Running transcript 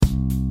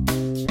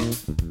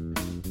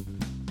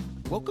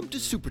Welcome to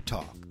Super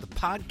Talk, the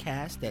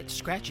podcast that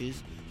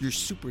scratches your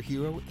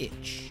superhero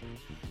itch.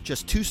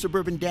 Just two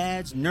suburban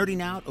dads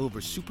nerding out over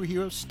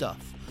superhero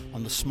stuff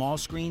on the small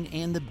screen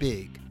and the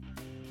big.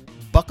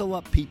 Buckle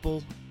up,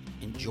 people.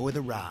 Enjoy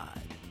the ride.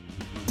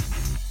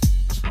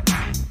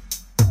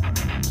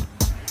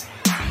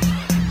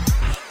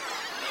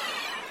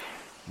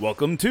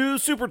 Welcome to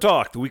Super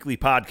Talk, the weekly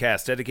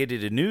podcast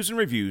dedicated to news and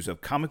reviews of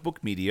comic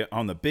book media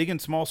on the big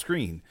and small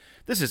screen.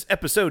 This is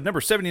episode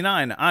number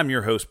 79. I'm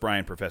your host,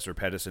 Brian Professor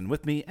Pedersen.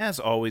 With me, as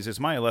always,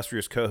 is my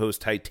illustrious co-host,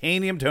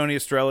 Titanium Tony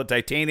Estrella.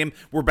 Titanium,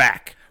 we're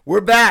back.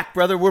 We're back,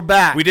 brother. We're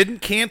back. We didn't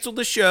cancel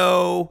the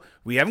show.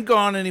 We haven't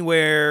gone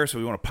anywhere, so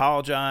we want to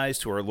apologize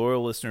to our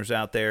loyal listeners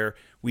out there.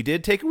 We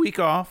did take a week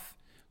off.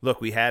 Look,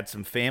 we had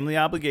some family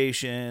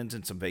obligations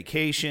and some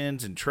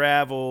vacations and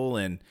travel,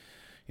 and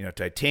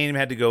Titanium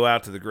had to go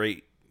out to the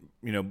great,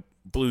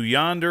 Blue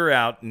Yonder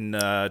out in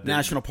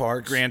National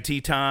Parks, Grand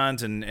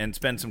Tetons, and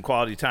spend some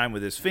quality time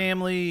with his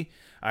family.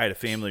 I had a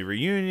family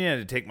reunion. I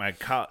had to take my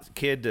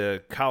kid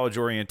to college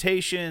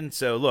orientation.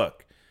 So,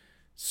 look,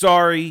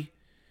 sorry,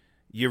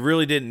 you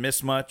really didn't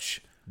miss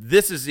much.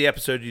 This is the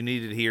episode you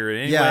needed to hear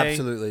anyway. Yeah,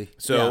 absolutely.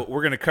 So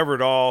we're going to cover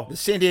it all. The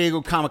San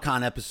Diego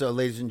Comic-Con episode,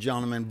 ladies and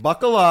gentlemen.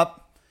 Buckle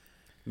up.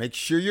 Make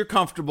sure you're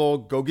comfortable.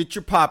 Go get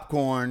your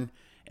popcorn.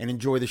 And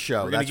enjoy the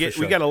show.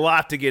 We got a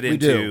lot to get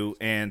into,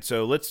 and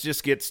so let's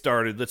just get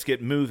started. Let's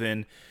get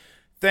moving.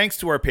 Thanks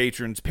to our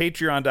patrons.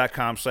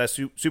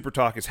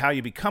 Patreon.com/Supertalk is how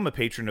you become a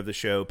patron of the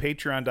show.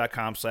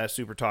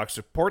 Patreon.com/Supertalk.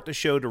 Support the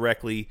show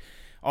directly.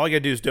 All you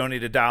got to do is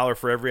donate $1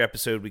 for every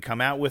episode we come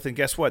out with. And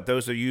guess what?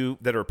 Those of you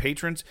that are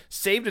patrons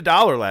saved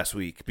 $1 last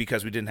week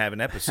because we didn't have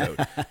an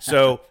episode.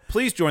 So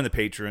please join the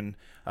Patreon.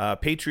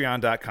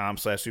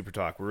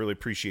 Patreon.com/Supertalk. We really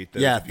appreciate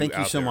that. Yeah, thank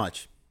you so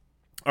much.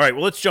 All right,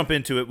 well, let's jump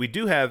into it. We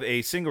do have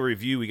a single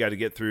review we got to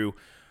get through,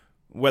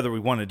 whether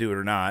we want to do it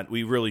or not.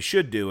 We really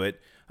should do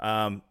it.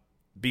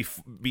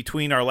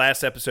 Between our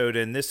last episode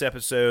and this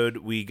episode,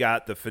 we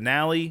got the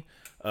finale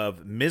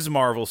of Ms.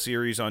 Marvel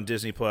series on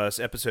Disney+,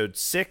 episode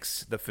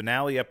 6, the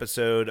finale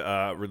episode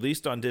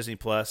released on Disney+.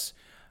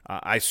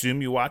 I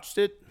assume you watched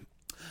it?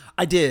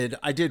 I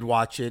did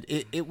watch it.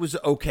 It was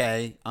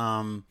okay.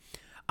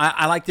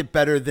 I liked it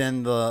better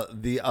than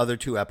the other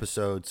two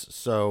episodes,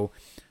 so...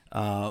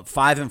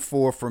 5 and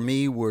 4 for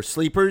me were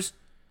sleepers,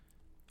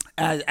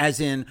 as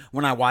in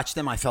when I watched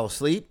them, I fell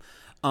asleep.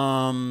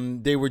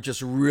 They were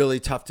just really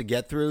tough to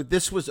get through.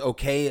 This was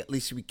okay. At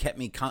least it kept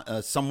me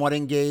somewhat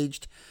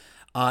engaged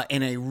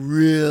in a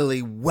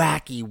really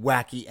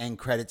wacky end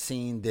credit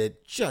scene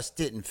that just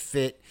didn't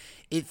fit.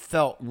 It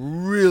felt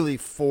really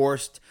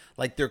forced,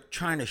 like they're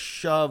trying to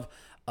shove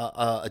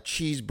a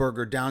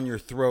cheeseburger down your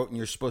throat, and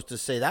you're supposed to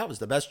say, that was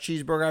the best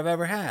cheeseburger I've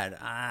ever had.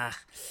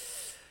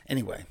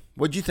 Anyway,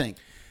 what'd you think?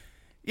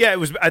 Yeah,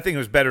 I think it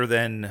was better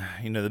than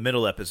the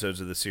middle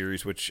episodes of the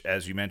series, which,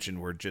 as you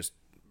mentioned, were just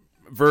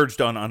verged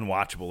on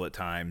unwatchable at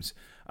times.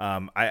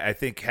 I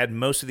think had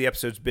most of the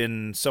episodes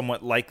been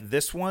somewhat like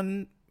this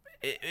one,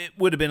 it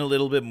would have been a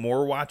little bit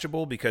more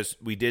watchable because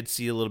we did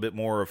see a little bit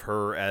more of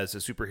her as a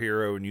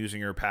superhero and using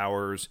her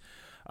powers,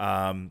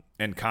 and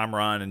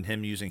Kamran and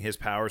him using his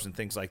powers and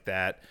things like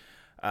that,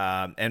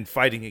 and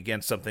fighting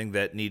against something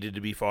that needed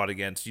to be fought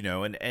against.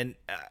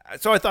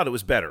 So I thought it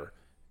was better.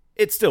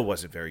 It still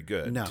wasn't very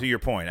good, to your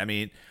point. I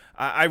mean,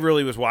 I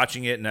really was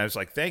watching it, and I was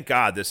like, thank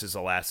God this is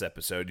the last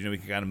episode. We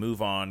can kind of move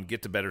on,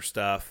 get to better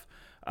stuff.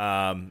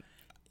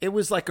 It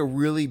was like a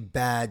really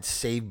bad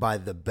Saved by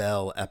the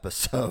Bell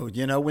episode.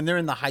 When they're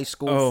in the high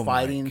school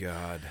fighting. Oh, my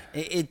God.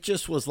 It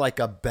just was like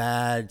a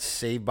bad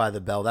Saved by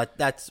the Bell.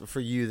 That's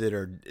for you that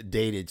are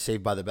dated.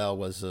 Saved by the Bell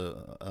was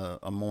a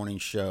morning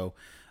show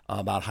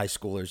about high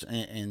schoolers,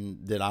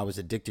 and that I was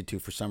addicted to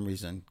for some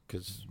reason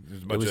because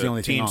it was the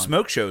only teen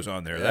smoke shows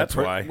on there. That's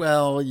why.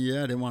 Well, yeah,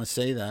 I didn't want to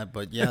say that,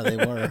 but yeah, they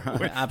were.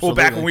 Absolutely. Well,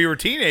 back when we were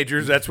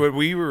teenagers, that's what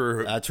we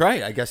were. That's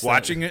right. I guess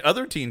watching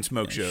other teen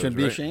smoke shows. Shouldn't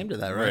be ashamed of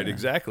that, right? Right,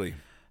 exactly.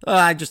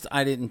 I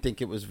didn't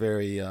think it was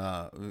very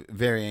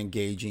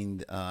engaging.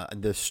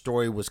 The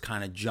story was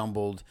kind of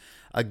jumbled,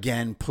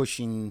 again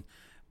pushing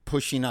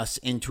us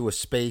into a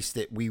space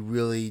that we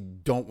really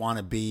don't want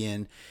to be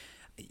in.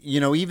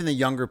 Even the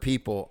younger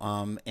people,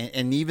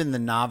 and even the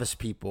novice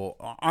people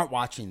aren't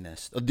watching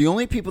this. The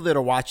only people that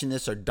are watching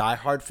this are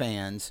diehard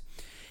fans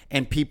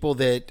and people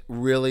that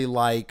really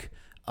like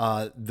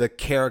the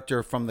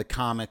character from the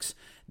comics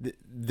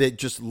that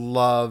just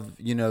love,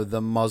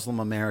 the Muslim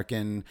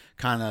American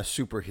kind of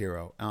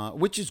superhero,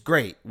 which is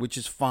great, which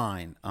is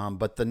fine.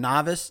 But the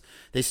novice,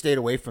 they stayed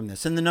away from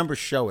this. And the numbers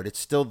show it. It's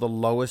still the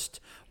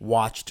lowest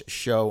watched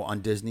show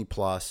on Disney+.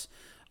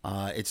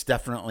 It's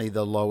definitely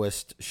the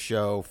lowest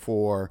show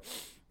for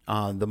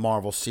the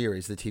Marvel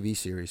series, the TV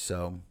series.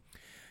 So,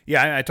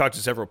 yeah, I talked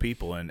to several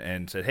people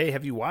and said, "Hey,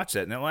 have you watched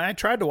that?" And I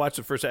tried to watch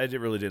the first. I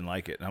really didn't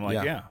like it. And I'm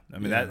like, "Yeah." I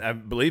mean,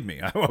 that believe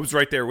me, I was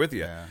right there with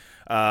you.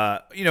 Yeah.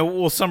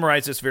 We'll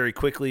summarize this very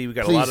quickly. We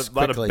got a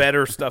lot of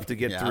better stuff to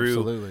get through.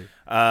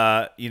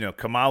 Absolutely.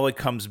 Kamala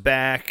comes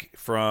back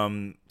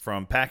from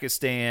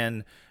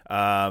Pakistan.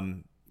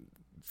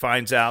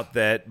 finds out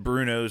that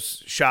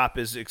Bruno's shop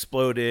is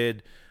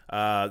exploded.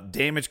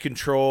 Damage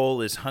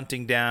Control is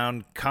hunting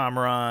down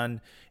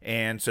Kamran,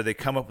 and so they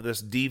come up with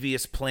this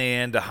devious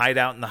plan to hide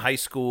out in the high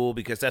school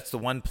because that's the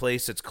one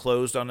place that's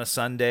closed on a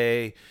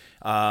Sunday.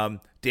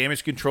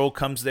 Damage Control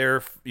comes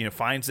there,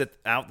 finds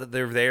out that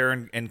they're there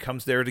and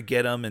comes there to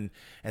get them, and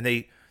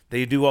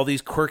they do all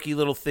these quirky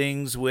little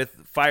things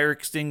with fire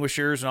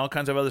extinguishers and all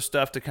kinds of other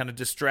stuff to kind of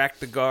distract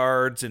the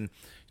guards and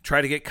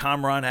try to get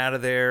Kamran out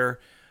of there.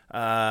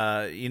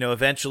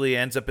 Eventually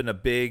ends up in a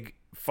big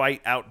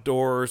fight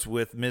outdoors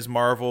with Ms.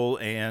 Marvel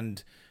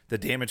and the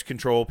Damage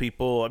Control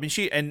people. I mean,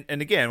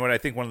 and again, what I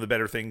think one of the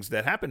better things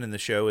that happened in the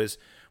show is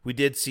we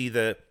did see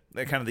the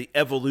kind of the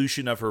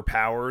evolution of her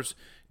powers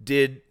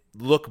did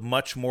look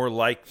much more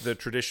like the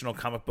traditional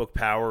comic book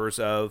powers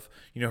of,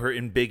 her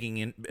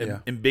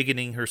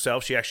embiggening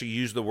herself. She actually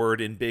used the word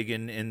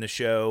embiggen in the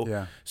show.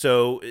 Yeah.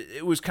 So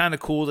it was kind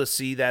of cool to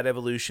see that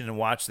evolution and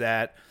watch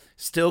that.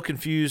 Still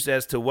confused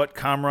as to what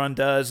Kamran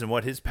does and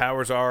what his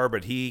powers are,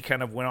 but he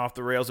kind of went off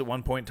the rails at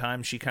one point in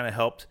time. She kind of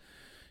helped,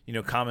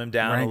 calm him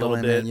down a little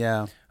bit.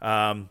 Yeah.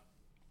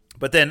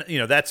 But then,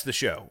 that's the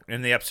show.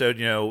 In the episode,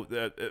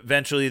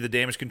 eventually the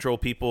Damage Control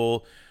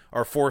people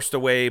are forced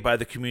away by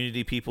the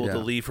community people to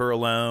leave her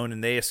alone,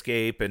 and they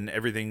escape, and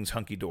everything's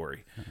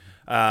hunky-dory.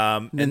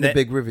 And the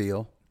big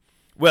reveal.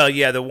 Well,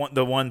 yeah, the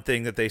one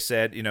thing that they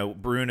said,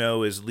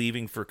 Bruno is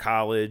leaving for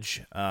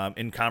college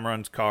in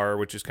Kamran's car,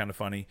 which is kind of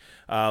funny,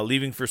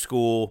 leaving for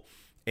school,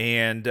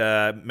 and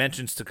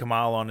mentions to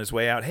Kamal on his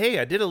way out, hey,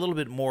 I did a little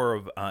bit more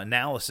of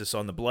analysis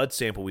on the blood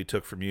sample we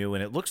took from you,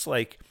 and it looks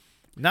like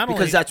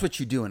because that's what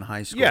you do in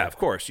high school. Yeah, of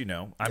course,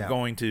 I'm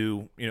going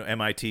to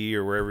MIT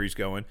or wherever he's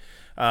going.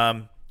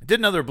 Did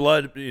another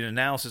blood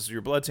analysis of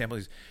your blood sample.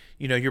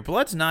 Your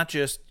blood's not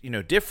just,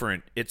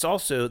 different. It's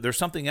also, there's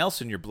something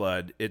else in your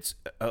blood. It's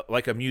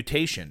like a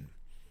mutation.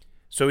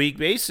 So he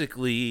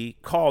basically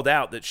called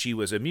out that she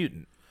was a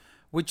mutant.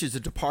 Which is a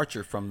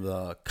departure from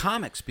the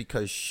comics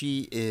because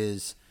she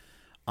is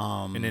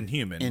an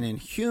Inhuman. An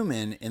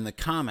Inhuman in the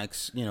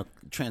comics,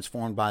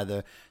 transformed by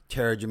the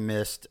Terrigen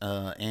Mist.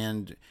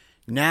 And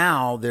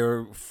now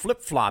they're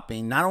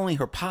flip-flopping not only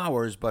her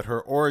powers, but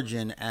her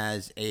origin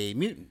as a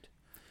mutant.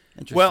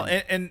 Interesting. Well,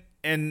 and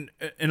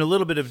in a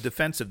little bit of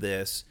defense of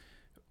this,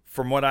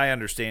 from what I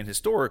understand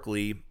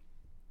historically,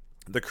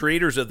 the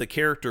creators of the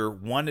character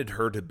wanted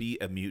her to be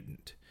a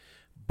mutant,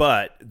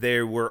 but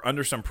they were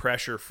under some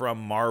pressure from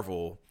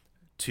Marvel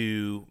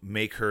to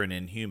make her an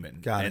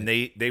Inhuman. And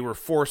they were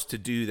forced to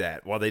do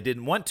that. While they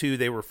didn't want to,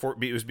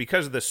 it was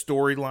because of the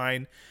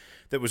storyline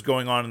that was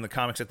going on in the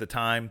comics at the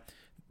time.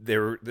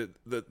 The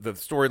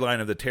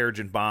storyline of the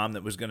Terrigen bomb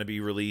that was going to be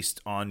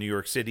released on New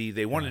York City.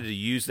 They wanted to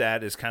use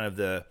that as kind of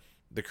the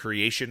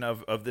creation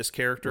of this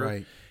character.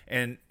 Right.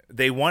 And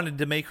they wanted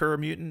to make her a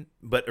mutant,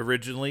 but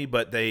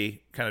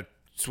they kind of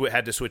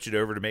had to switch it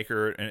over to make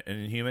her an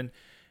Inhuman.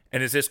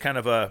 And is this kind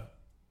of a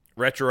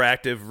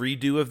retroactive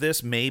redo of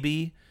this?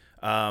 Maybe.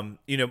 But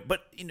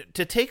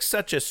to take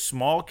such a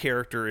small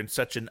character in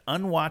such an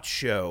unwatched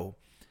show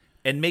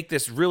and make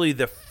this really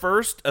the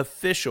first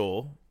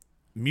official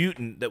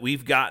mutant that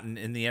we've gotten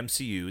in the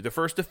MCU, the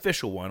first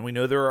official one. We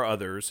know there are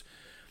others,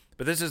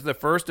 but this is the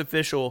first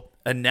official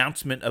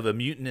announcement of a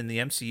mutant in the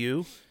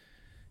MCU,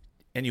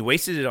 and you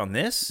wasted it on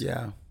this?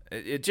 Yeah.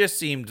 It just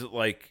seemed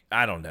like,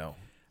 I don't know.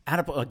 Out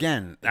of place.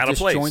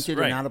 Disjointed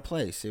and out of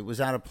place. It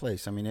was out of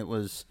place. I mean, it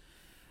was,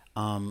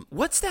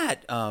 what's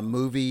that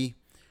movie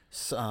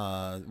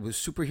with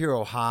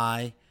Superhero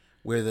High,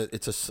 where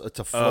it's a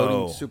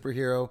floating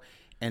superhero,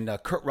 and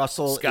Kurt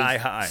Russell Sky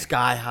High.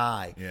 Sky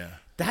High. Yeah.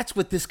 That's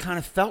what this kind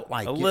of felt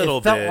like. It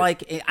felt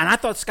bit. And I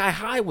thought Sky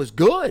High was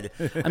good.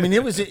 I mean,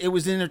 it was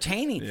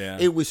entertaining. Yeah.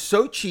 It was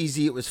so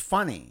cheesy. It was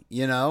funny.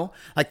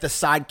 Like the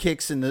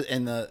sidekicks and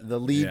the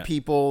lead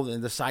people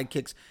and the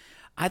sidekicks.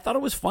 I thought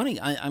it was funny.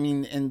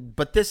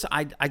 But this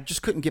I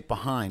just couldn't get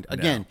behind.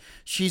 Again,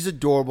 she's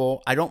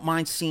adorable. I don't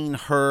mind seeing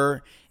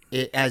her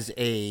as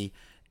a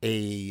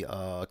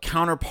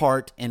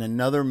counterpart in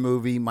another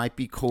movie. Might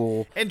be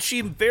cool, and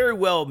she very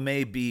well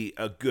may be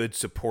a good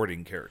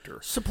supporting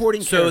character.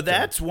 So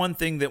that's one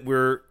thing that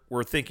we're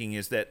thinking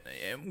is that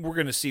we're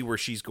going to see where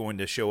she's going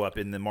to show up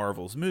in the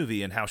Marvels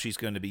movie and how she's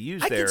going to be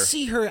used there. I could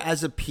see her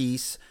as a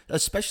piece,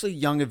 especially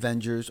Young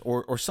Avengers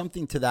or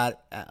something to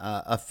that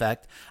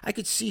effect. I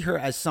could see her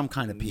as some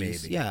kind of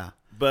piece. Maybe. Yeah.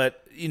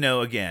 But,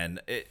 again,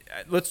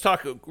 let's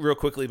talk real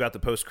quickly about the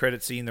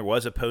post-credit scene. There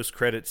was a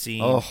post-credit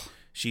scene. Oh.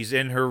 She's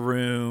in her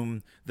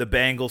room. The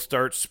bangle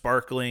starts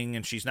sparkling,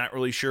 and she's not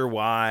really sure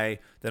why.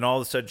 Then all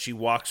of a sudden, she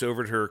walks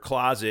over to her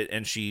closet,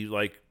 and she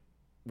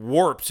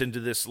warps into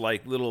this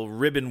little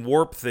ribbon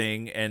warp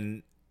thing,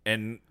 and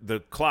the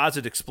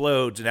closet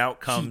explodes, and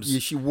out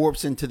comes. She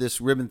warps into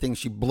this ribbon thing.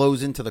 She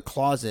blows into the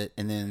closet,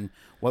 and then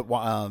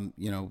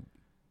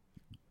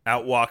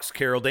out walks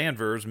Carol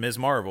Danvers, Ms.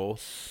 Marvel,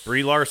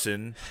 Brie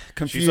Larson.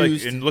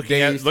 Confused. She's and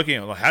looking at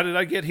how did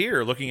I get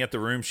here? Looking at the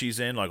room she's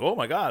in, oh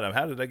my God,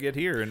 how did I get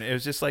here? And it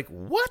was just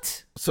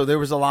what? So there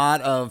was a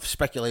lot of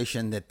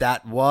speculation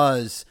that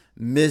was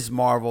Ms.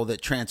 Marvel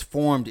that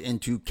transformed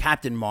into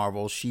Captain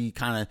Marvel. She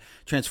kind of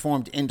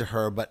transformed into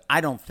her, but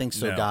I don't think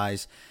so, No.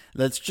 guys.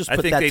 Let's just I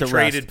put think that they to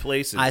traded rest.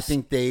 places. I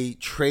think they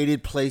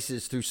traded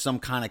places through some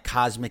kind of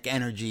cosmic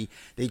energy.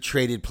 They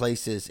traded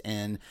places,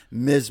 and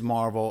Ms.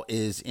 Marvel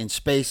is in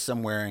space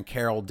somewhere, and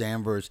Carol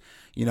Danvers,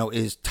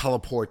 is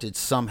teleported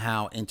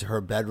somehow into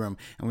her bedroom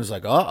and was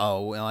like,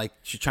 "Uh-oh," like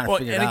she's trying to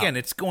figure it out. And again,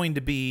 it's going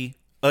to be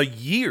a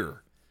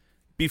year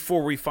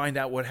before we find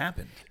out what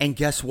happened. And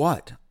guess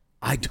what?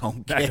 I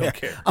don't care. I don't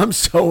care. I'm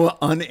so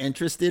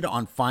uninterested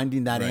on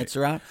finding that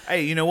answer out.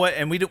 Hey, you know what?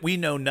 And we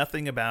know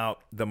nothing about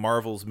the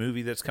Marvels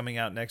movie that's coming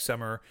out next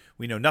summer.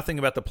 We know nothing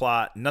about the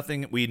plot.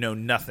 Nothing. We know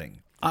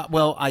nothing.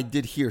 Well, I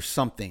did hear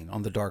something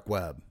on the dark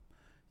web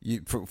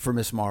for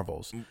Miss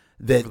Marvels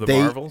that For the they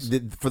Marvels?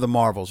 for the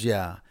Marvels,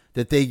 yeah.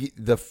 That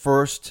the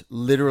first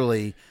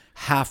literally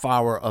half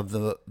hour of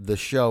the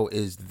show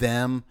is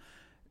them.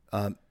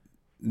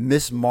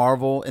 Miss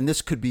Marvel, and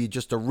this could be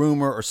just a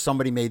rumor or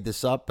somebody made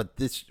this up, but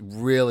this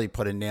really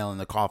put a nail in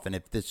the coffin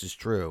if this is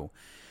true,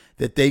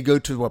 that they go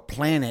to a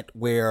planet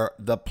where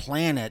the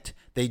planet,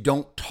 they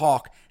don't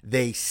talk,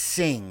 they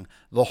sing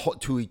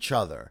to each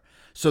other.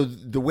 So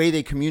the way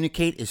they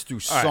communicate is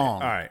through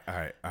song. All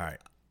right.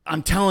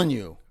 I'm telling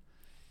you,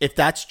 if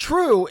that's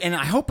true, and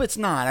I hope it's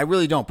not, I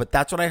really don't, but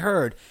that's what I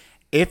heard.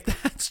 If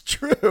that's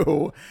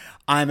true,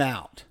 I'm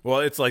out.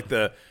 Well, it's like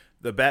the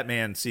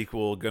Batman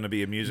sequel going to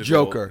be a musical.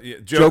 Joker. Yeah,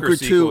 Joker 2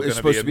 sequel is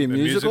supposed to be a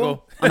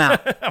musical. I'm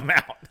out.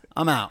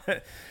 I'm out.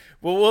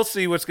 Well, we'll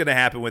see what's going to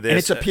happen with this. And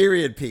it's a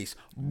period piece.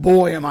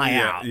 Boy, am I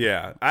out.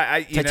 Yeah.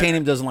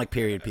 Titanium doesn't like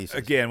period pieces.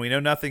 Again, we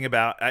know nothing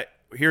about.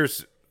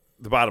 Here's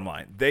the bottom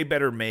line: they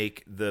better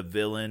make the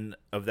villain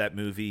of that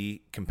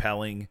movie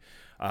compelling.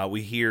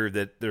 We hear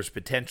that there's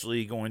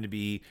potentially going to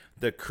be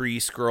the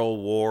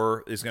Kree-Skrull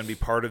War is going to be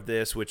part of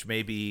this, which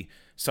may be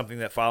something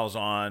that follows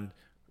on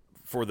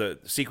for the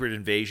Secret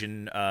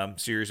Invasion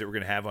series that we're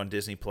going to have on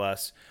Disney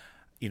Plus.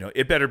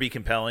 It better be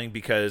compelling,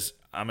 because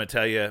I'm going to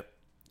tell you,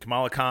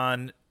 Kamala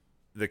Khan,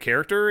 the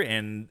character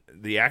and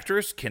the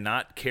actress,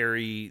 cannot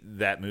carry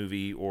that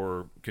movie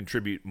or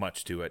contribute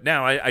much to it.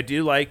 Now, I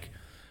do like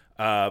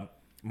Monica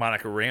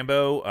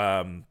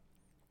Rambeau.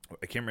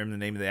 I can't remember the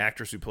name of the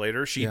actress who played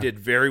her. She did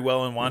very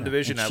well in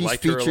WandaVision. I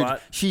liked her a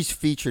lot. She's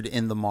featured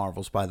in the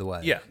Marvels, by the way.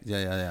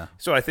 Yeah.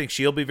 So I think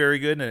she'll be very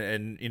good,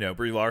 and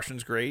Brie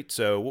Larson's great.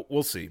 So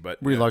we'll see.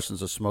 But Brie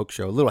Larson's a smoke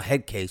show, a little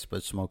head case,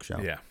 but smoke show.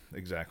 Yeah,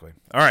 exactly.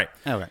 All right.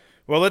 Okay.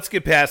 Well, let's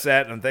get past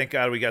that, and thank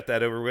God we got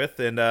that over with,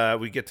 and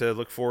we get to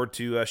look forward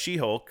to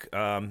She-Hulk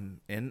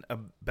in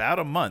about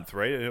a month,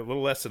 right? A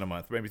little less than a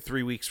month, maybe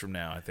 3 weeks from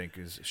now, I think,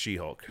 is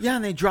She-Hulk. Yeah,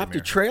 and they dropped a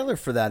trailer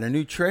for that, a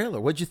new trailer.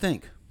 What'd you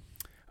think?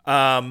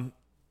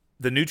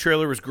 The new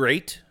trailer was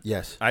great.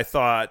 Yes. I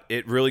thought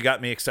it really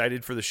got me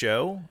excited for the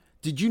show.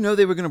 Did you know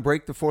they were going to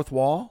break the fourth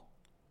wall?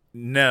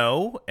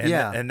 No. And,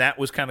 Yeah. and that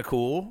was kind of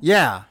cool.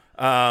 Yeah.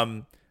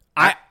 I'm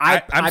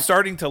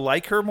starting to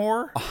like her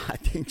more. I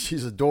think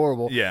she's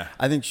adorable. Yeah.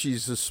 I think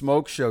she's a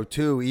smoke show,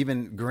 too,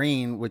 even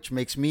green, which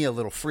makes me a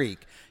little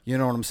freak. You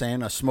know what I'm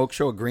saying? A smoke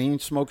show, a green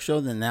smoke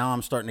show, then now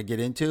I'm starting to get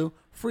into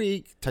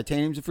freak.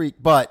 Titanium's a freak.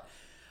 But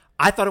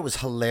I thought it was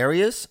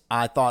hilarious.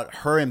 I thought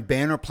her and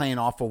Banner playing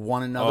off of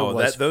one another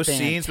was those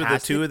fantastic. scenes with the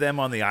two of them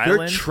on the island.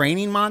 Their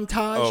training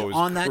montage was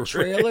on that great.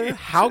 trailer.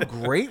 How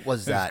great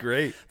was that? It was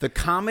great. The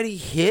comedy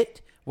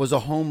hit was a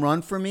home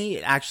run for me.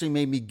 It actually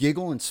made me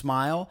giggle and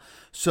smile.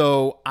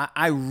 So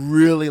I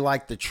really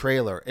liked the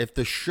trailer. If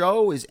the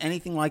show is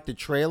anything like the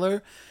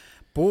trailer,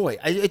 boy,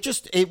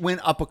 it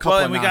went up a couple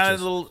of and we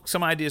notches. got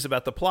some ideas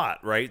about the plot,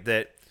 right?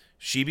 That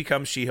she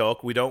becomes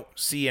She-Hulk. We don't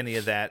see any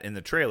of that in the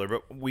trailer,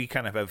 but we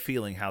kind of have a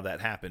feeling how that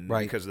happened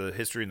because of the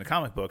history in the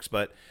comic books.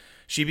 But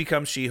she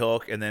becomes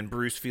She-Hulk, and then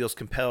Bruce feels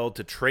compelled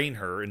to train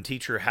her and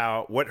teach her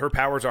what her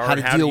powers are,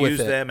 and how to use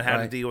them, and how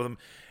to deal with them.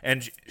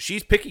 And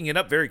she's picking it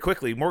up very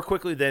quickly, more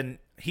quickly than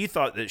he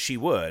thought that she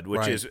would,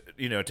 which is,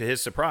 to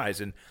his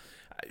surprise. And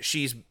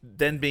she's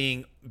then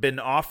been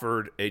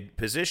offered a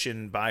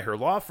position by her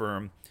law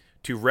firm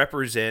to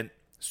represent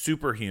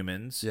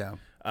superhumans. Yeah.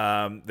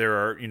 There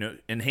are,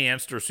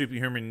 enhanced or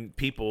superhuman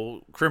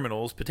people,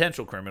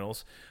 potential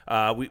criminals.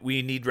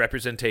 We need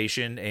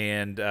representation,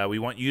 and we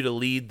want you to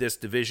lead this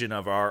division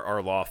of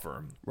our law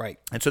firm. Right.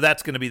 And so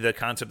that's going to be the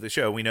concept of the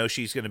show. We know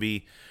she's going to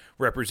be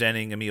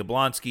representing Emil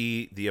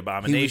Blonsky, the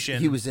Abomination.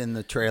 He was in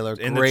the trailer.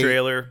 The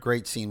trailer.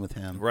 Great scene with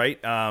him.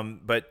 Right.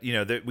 But,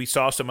 we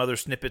saw some other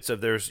snippets of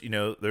there's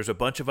a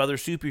bunch of other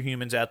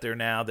superhumans out there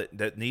now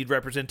that need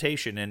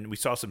representation, and we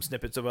saw some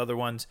snippets of other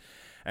ones.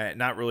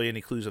 Not really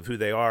any clues of who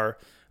they are.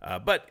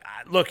 But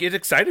look, it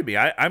excited me.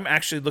 I'm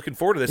actually looking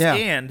forward to this. Yeah.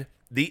 And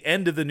the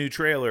end of the new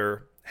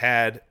trailer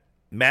had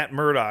Matt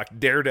Murdock,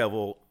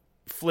 Daredevil,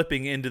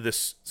 flipping into the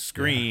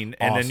screen,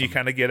 and then you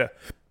kind of get a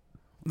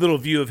little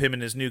view of him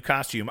in his new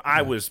costume.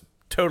 I was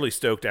totally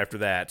stoked after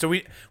that. So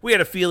we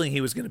had a feeling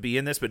he was going to be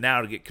in this, but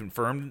now to get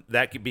confirmed,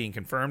 that being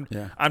confirmed,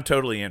 I'm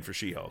totally in for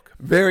She-Hulk.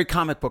 Very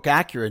comic book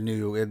accurate.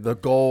 New the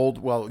gold,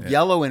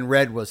 yellow and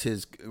red was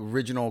his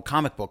original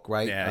comic book,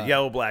 right? Yeah,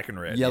 yellow, black, and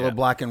red. Yellow,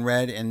 black, and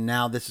red, and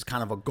now this is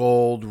kind of a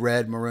gold,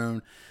 red,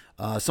 maroon.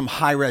 Some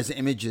high-res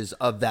images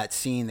of that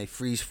scene. They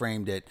freeze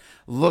framed it.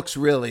 Looks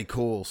really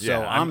cool.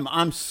 So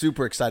I'm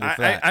super excited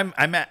for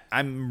that.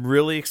 I'm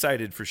really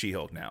excited for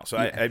She-Hulk now. So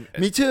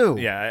me too.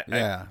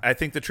 Yeah, I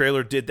think the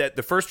trailer did that.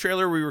 The first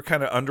trailer we were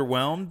kind of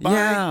underwhelmed by.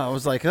 Yeah, I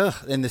was like, ugh.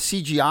 And the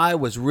CGI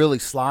was really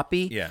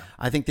sloppy. Yeah,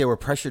 I think they were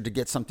pressured to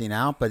get something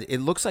out, but it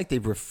looks like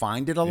they've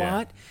refined it a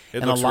lot.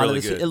 It looks really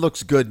good. It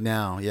looks good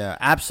now. Yeah,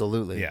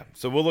 absolutely. Yeah,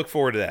 so we'll look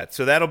forward to that.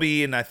 So that'll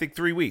be in, I think,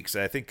 3 weeks.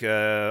 I think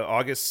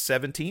August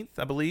 17th,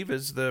 I believe,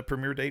 is the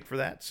premiere date for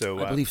that.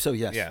 So I believe so,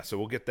 yes. Yeah, so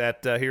we'll get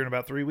that here in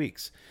about 3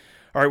 weeks.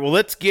 All right, well,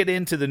 let's get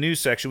into the news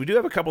section. We do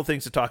have a couple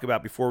things to talk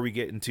about before we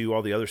get into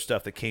all the other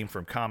stuff that came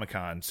from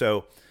Comic-Con.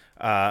 So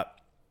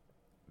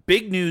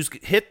big news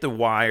hit the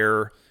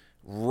wire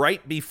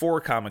right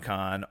before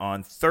Comic-Con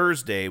on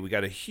Thursday. We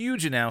got a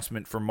huge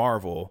announcement from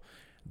Marvel.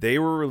 They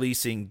were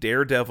releasing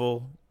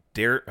Deadpool,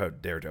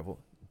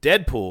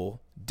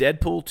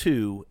 Deadpool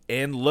 2,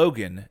 and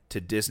Logan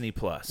to Disney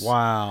Plus.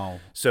 Wow!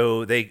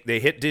 So they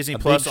hit Disney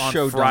Plus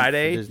on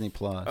Friday. Disney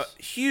Plus,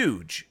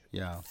 huge.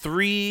 Yeah,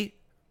 3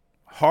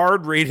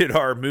 hard rated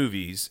R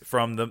movies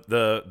from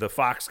the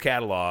Fox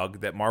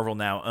catalog that Marvel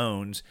now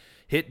owns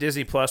hit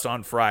Disney Plus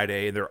on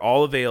Friday. They're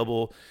all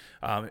available.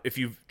 If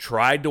you've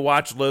tried to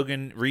watch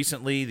Logan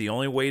recently, the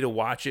only way to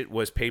watch it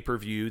was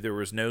pay-per-view. There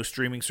was no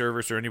streaming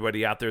service or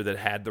anybody out there that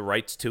had the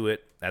rights to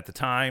it at the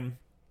time.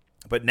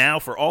 But now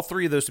for all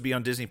 3 of those to be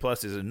on Disney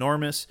Plus is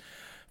enormous.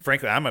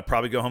 Frankly, I'm going to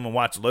probably go home and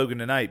watch Logan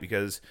tonight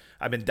because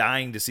I've been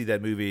dying to see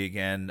that movie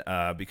again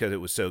because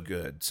it was so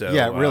good. So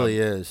yeah, it really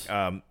is.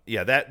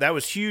 That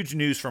was huge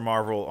news for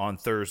Marvel on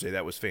Thursday.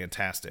 That was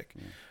fantastic.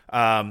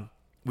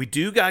 We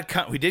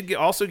did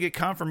also get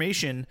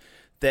confirmation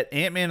that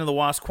Ant-Man and the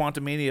Wasp: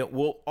 Quantumania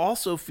will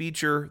also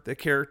feature the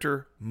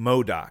character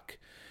MODOK.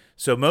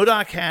 So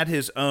MODOK had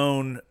his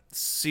own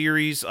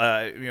series,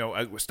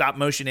 a stop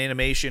motion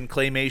animation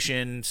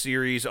claymation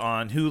series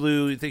on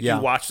Hulu. I think you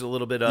watched a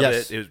little bit of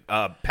it. It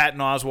was, Patton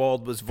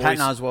Oswalt was voiced.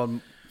 Patton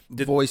Oswalt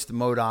voiced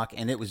MODOK,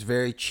 and it was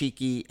very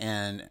cheeky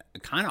and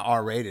kind of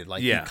R-rated.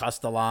 Like he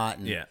cussed a lot.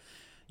 And,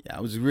 it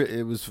was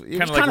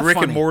kind of like Rick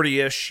funny. And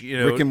Morty-ish.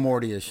 Rick and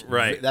Morty-ish.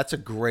 Right. That's a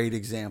great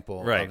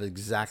example of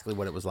exactly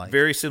what it was like.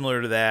 Very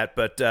similar to that.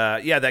 But,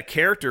 that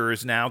character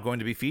is now going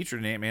to be featured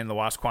in Ant-Man and the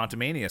Wasp: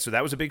 Quantumania. So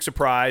that was a big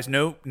surprise.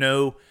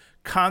 No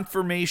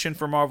confirmation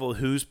for Marvel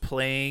who's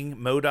playing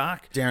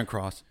MODOK. Darren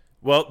Cross.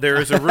 Well, there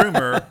is a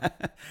rumor.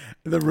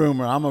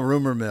 I'm a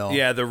rumor mill.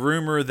 Yeah, the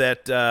rumor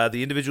that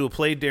the individual who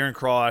played Darren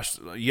Cross,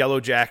 Yellow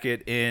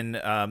Jacket, in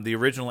the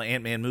original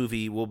Ant-Man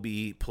movie will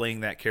be playing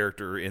that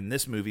character in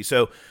this movie.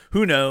 So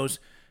who knows?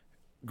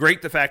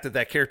 Great, the fact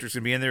that character is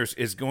going to be in there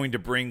is going to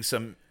bring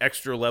some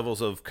extra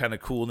levels of kind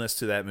of coolness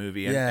to that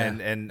movie.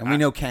 And we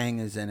know Kang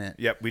is in it.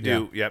 Yep, we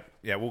do.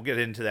 Yeah, we'll get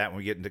into that when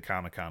we get into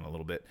Comic-Con a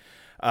little bit.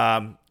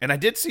 And I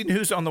did see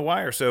news on the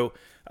wire. So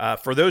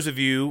for those of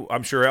you,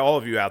 I'm sure all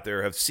of you out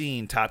there have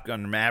seen Top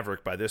Gun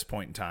Maverick by this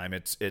point in time.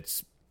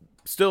 It's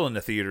still in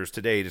the theaters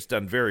today. It's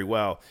done very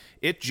well.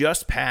 It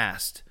just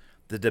passed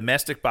the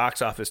domestic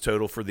box office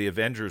total for the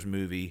Avengers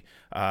movie.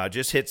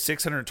 Just hit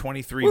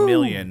 $623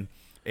 million.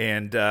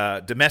 And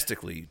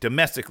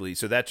domestically,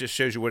 so that just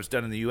shows you what it's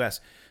done in the U.S.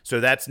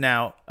 So that's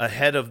now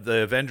ahead of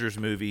the Avengers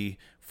movie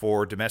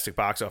for domestic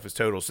box office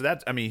total. So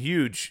that's,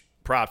 huge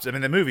props. The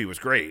movie was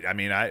great.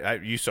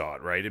 You saw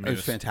it, right? It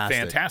was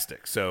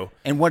fantastic. So,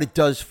 and what it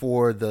does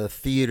for the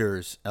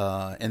theaters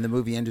and the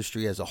movie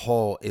industry as a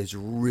whole is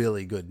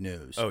really good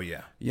news. Oh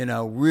yeah,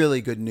 really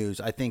good news.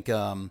 I think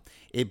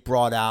it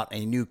brought out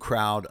a new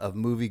crowd of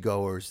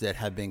moviegoers that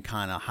have been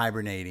kind of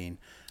hibernating.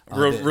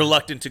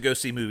 Reluctant to go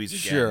see movies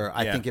again. Sure,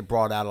 I think it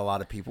brought out a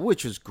lot of people,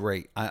 which was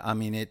great.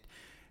 It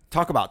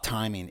talk about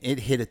timing.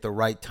 It hit at the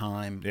right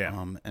time.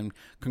 Yeah. And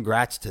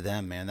congrats to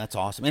them, man. That's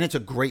awesome. And it's a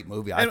great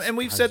movie. And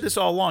we've said this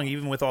all along,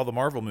 even with all the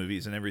Marvel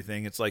movies and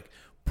everything. It's like,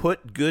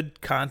 put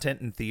good content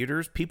in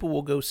theaters, people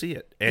will go see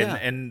it.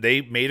 And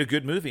they made a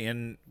good movie,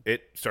 and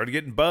it started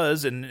getting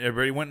buzz, and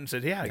everybody went and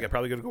said, I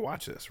probably got to go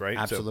watch this, right?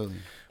 Absolutely.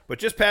 But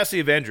just past the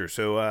Avengers.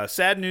 So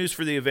sad news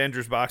for the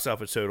Avengers box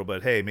office total,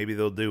 but hey, maybe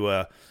they'll do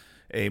a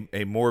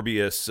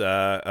Morbius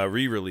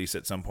re-release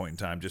at some point in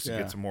time just to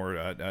get some more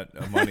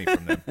money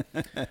from them.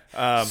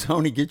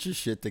 Sony, get your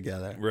shit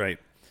together. Right.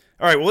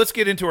 All right, well, let's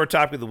get into our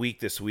topic of the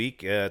week this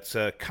week. It's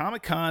a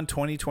Comic-Con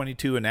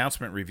 2022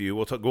 announcement review.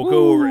 We'll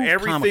go over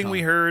everything Comic-Con.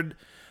 We heard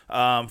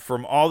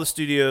from all the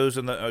studios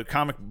and the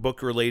comic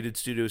book-related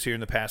studios here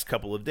in the past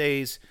couple of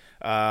days.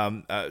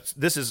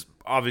 This is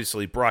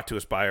obviously brought to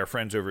us by our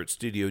friends over at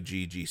Studio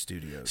GG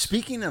Studios.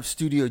 Speaking of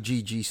Studio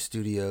GG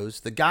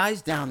Studios, the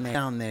guys down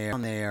there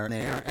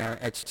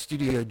at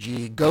Studio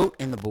G, Goat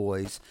and the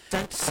boys,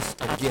 sent us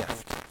a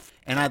gift.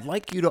 And I'd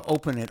like you to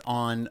open it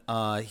on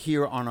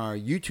here on our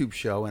YouTube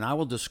show, and I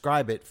will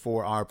describe it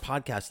for our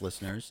podcast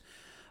listeners.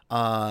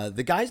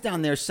 the guys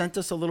down there sent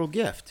us a little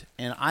gift,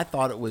 and I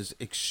thought it was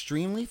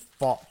extremely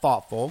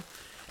thoughtful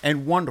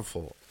and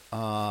wonderful.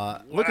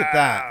 Look at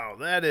that. Wow,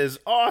 that is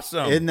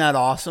awesome. Isn't that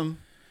awesome?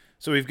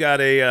 So we've got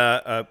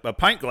a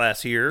pint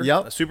glass here.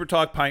 Yep. A Super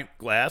Talk pint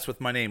glass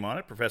with my name on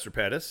it, Professor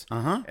Pettis.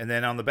 Uh-huh. And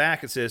then on the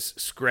back it says,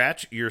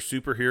 "Scratch your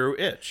superhero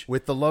itch."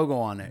 With the logo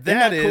on it.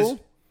 That Isn't that is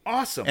cool?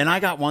 awesome. And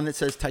I got one that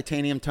says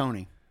Titanium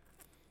Tony.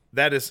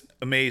 That is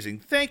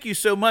amazing. Thank you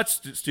so much,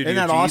 Studio Isn't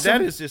that G.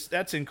 awesome?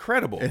 That's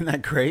incredible. Isn't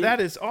that great?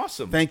 That is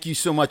awesome. Thank you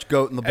so much,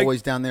 Goat and the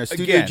boys down there.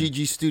 Studio again.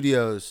 GG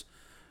Studios.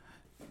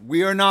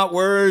 We are not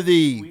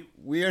worthy.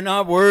 We are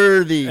not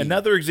worthy.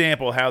 Another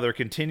example how they're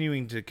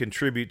continuing to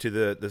contribute to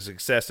the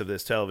success of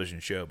this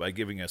television show by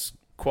giving us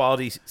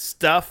quality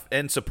stuff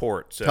and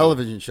support. So,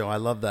 television show. I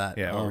love that.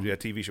 yeah, or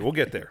TV show. We'll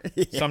get there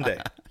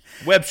someday.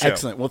 Web show.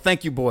 Excellent. Well,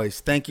 thank you, boys.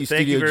 Thank you,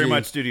 Thank Studio you very G.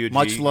 much, Studio G.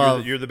 Much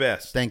love. You're the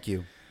best. Thank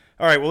you.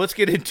 All right, well, let's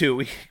get into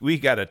it. We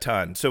got a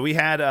ton. So we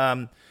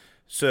had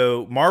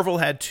so Marvel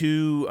had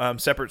two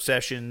separate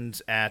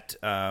sessions at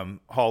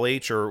Hall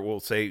H, or we'll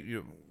say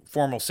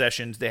formal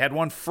sessions. They had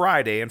one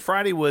Friday, and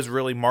Friday was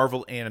really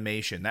Marvel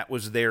Animation. That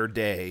was their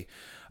day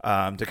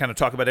to kind of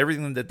talk about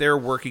everything that they're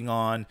working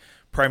on,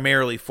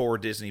 primarily for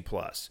Disney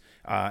Plus.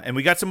 And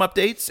we got some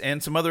updates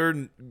and some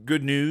other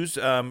good news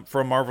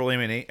from Marvel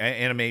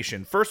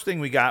Animation. First thing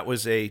we got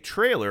was a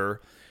trailer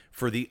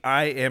for the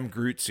I Am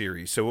Groot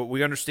series. So what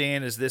we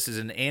understand is this is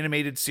an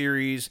animated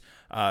series,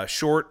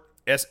 short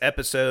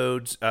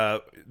episodes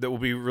that will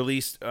be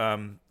released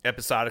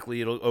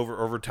episodically. It'll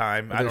over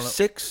time. I don't know.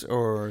 6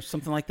 or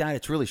something like that.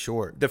 It's really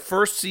short. The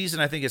first season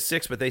I think is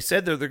 6, but they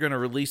said that they're going to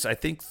release I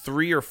think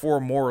 3 or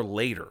 4 more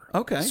later.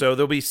 Okay. So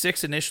there'll be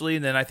 6 initially,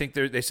 and then I think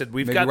they said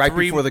we've Maybe got right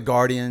 3 before the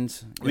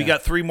Guardians. We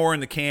got 3 more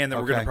in the can that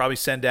we're going Okay. to probably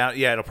send out.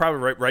 Yeah, it'll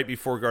probably right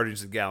before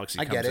Guardians of the Galaxy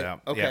I comes get it.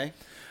 out. Okay.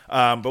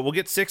 Yeah. But we'll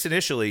get 6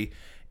 initially,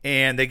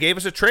 and they gave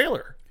us a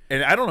trailer.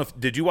 And I don't know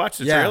did you watch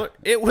the Yeah. trailer?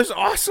 It was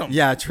awesome.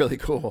 Yeah, it's really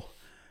cool.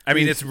 I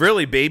mean, it's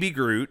really Baby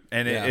Groot,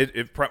 and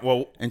Yeah.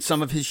 well, And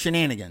some of his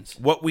shenanigans.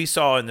 what we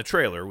saw in the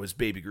trailer was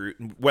Baby Groot.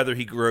 And whether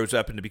he grows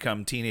up and to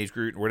become teenage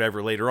Groot or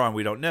whatever later on,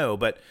 we don't know.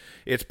 But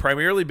it's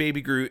primarily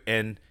Baby Groot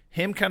and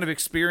him kind of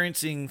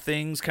experiencing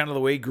things kind of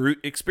the way Groot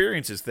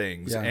experiences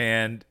things. Yeah.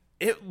 And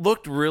it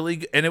looked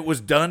really – and it was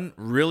done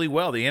really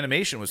well. The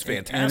animation was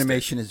fantastic.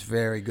 Animation is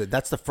very good.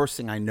 That's the first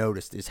thing I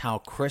noticed is how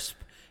crisp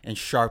and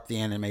sharp the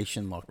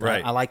animation looked.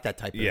 Right. I like that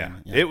type of Yeah,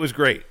 animation. it was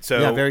great. So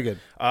Yeah, very good.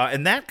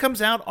 And that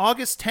comes out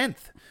August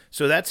 10th.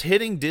 So that's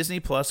hitting Disney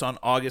Plus on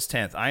August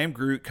 10th. I Am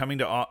Groot coming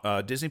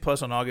to Disney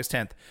Plus on August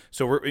 10th.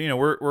 So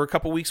we're a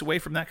couple weeks away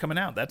from that coming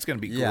out. That's going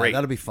to be great.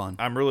 That'll be fun.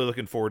 I'm really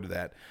looking forward to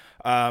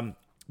that.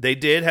 They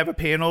did have a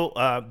panel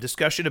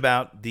discussion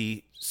about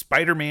the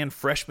Spider-Man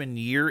Freshman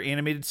Year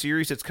animated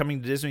series that's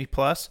coming to Disney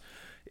Plus.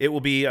 It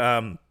will be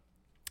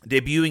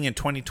debuting in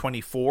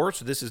 2024,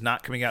 so this is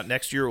not coming out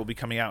next year. It will be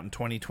coming out in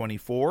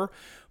 2024.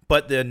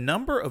 But the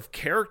number of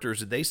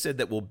characters that they said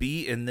that will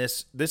be in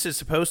this is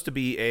supposed to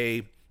be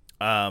a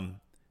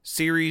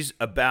series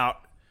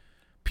about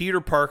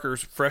Peter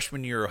Parker's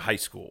freshman year of high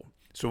school.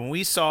 So when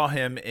we saw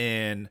him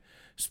in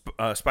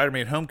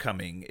Spider-Man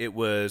Homecoming, it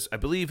was, I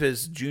believe,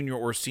 his junior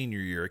or senior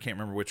year. I can't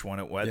remember which one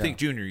it was. I think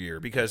junior year,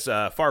 because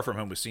Far From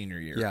Home was senior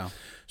year. Yeah.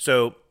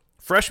 So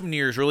freshman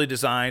year is really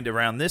designed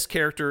around this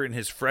character in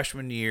his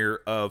freshman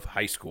year of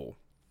high school.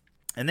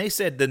 And they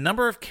said the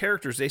number of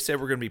characters they said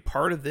were going to be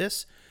part of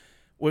this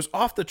was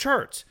off the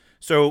charts.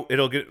 So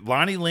it'll get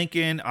Lonnie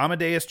Lincoln,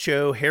 Amadeus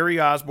Cho, Harry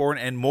Osborn,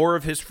 and more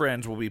of his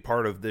friends will be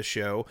part of this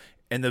show.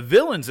 And the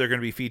villains they're going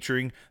to be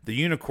featuring: the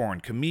Unicorn,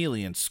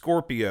 Chameleon,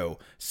 Scorpio,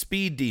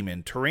 Speed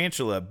Demon,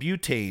 Tarantula,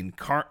 Butane,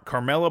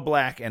 Carmela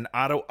Black, and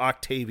Otto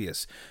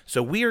Octavius.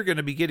 So we are going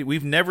to be getting,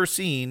 we've never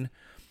seen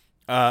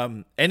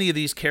any of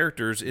these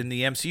characters in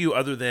the MCU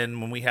other than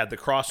when we had the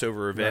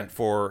crossover event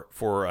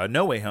for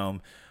No Way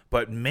Home.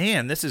 But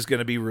man, this is going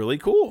to be really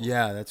cool.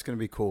 Yeah, that's going to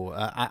be cool.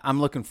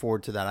 I'm looking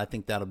forward to that. I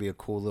think that'll be a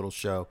cool little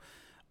show.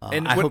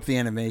 And I hope the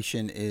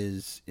animation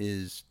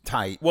is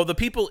tight. Well, the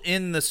people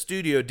in the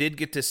studio did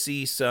get to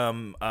see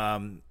some,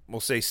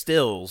 we'll say,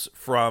 stills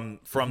from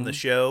the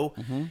show.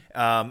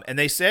 And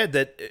they said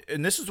that,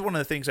 and this is one of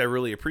the things I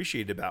really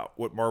appreciate about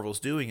what Marvel's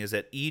doing, is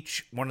that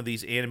each one of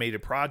these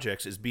animated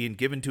projects is being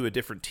given to a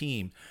different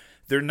team.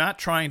 They're not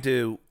trying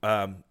to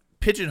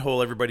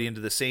pigeonhole everybody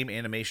into the same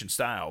animation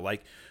style.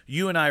 Like,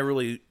 you and I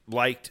really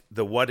liked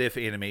the What If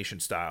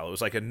animation style. It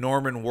was like a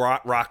Norman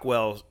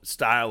Rockwell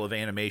style of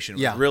animation.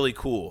 It was really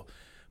cool.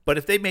 But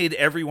if they made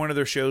every one of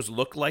their shows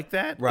look like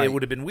that, it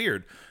would have been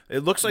weird. It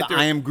looks like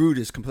I Am Groot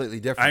is completely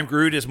different. I Am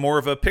Groot is more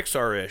of a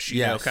Pixar-ish,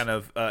 you know, Yes. kind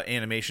of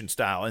animation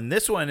style. And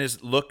this one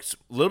looks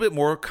a little bit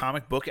more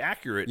comic book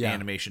accurate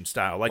animation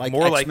style. Like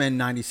more X-Men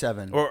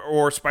 97.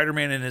 or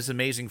Spider-Man and His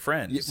Amazing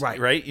Friends.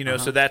 Right? You know,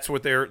 so that's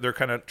what they're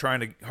kind of trying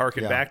to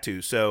harken back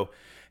to. So,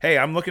 hey,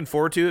 I'm looking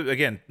forward to it.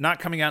 Again, not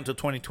coming out until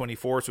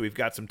 2024, so we've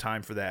got some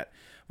time for that.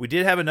 We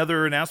did have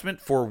another announcement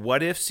for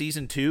What If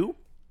Season 2.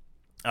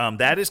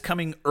 That is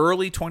coming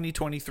early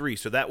 2023,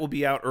 so that will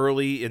be out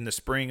early in the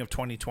spring of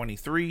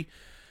 2023.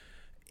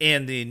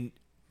 And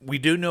we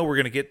do know we're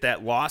going to get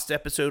that Lost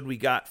episode we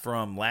got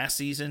from last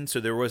season. So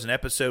there was an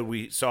episode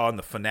we saw in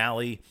the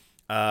finale.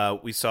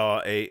 We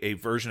saw a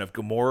version of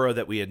Gamora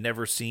that we had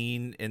never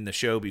seen in the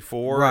show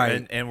before.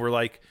 Right. And we're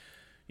like,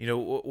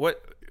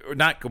 what?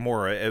 Not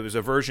Gamora. It was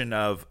a version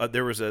of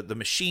there was the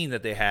machine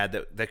that they had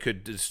that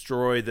could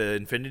destroy the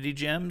Infinity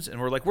Gems, and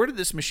we're like, where did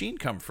this machine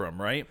come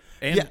from, right?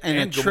 And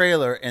a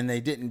trailer, and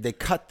they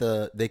cut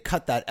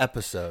that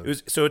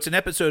episode. So it's an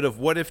episode of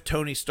what if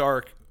Tony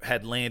Stark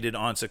had landed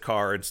on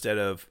Sakaar instead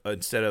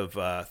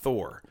of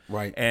Thor,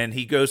 right? And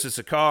he goes to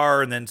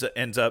Sakaar and then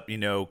ends up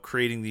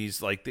creating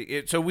these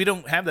so we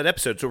don't have that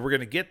episode, so we're going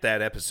to get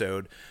that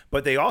episode.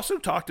 But they also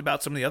talked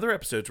about some of the other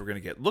episodes we're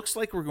going to get. Looks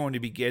like we're going to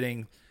be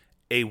getting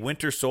a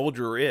Winter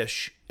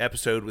Soldier-ish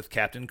episode with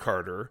Captain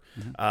Carter.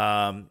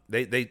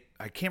 Mm-hmm.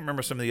 I can't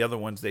remember some of the other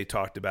ones they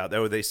talked about.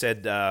 They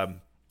said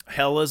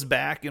Hela's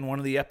back in one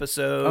of the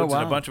episodes. Oh, wow.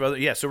 And a bunch of other.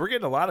 Yeah, so we're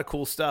getting a lot of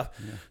cool stuff.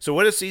 Yeah. So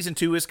what if season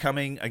 2 is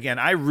coming? Again,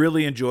 I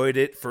really enjoyed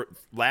it for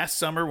last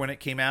summer when it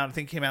came out. I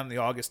think it came out in the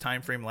August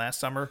timeframe last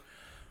summer.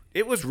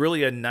 It was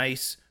really a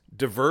nice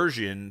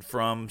diversion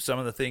from some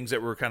of the things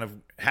that were kind of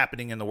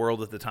happening in the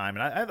world at the time.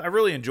 And I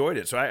really enjoyed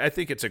it. So I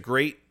think it's a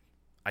great,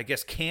 I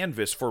guess,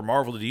 canvas for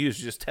Marvel to use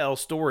to just tell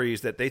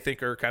stories that they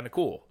think are kind of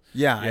cool.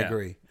 Yeah, I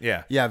agree.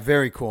 Yeah,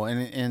 very cool.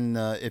 And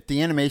if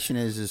the animation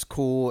is as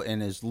cool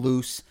and as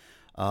loose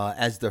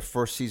as the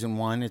first season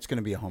 1, it's going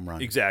to be a home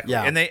run. Exactly.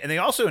 Yeah. And they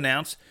also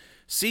announced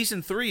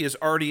season 3 is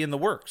already in the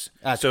works.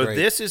 That's so great.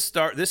 This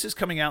is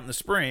coming out in the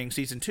spring.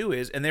 Season 2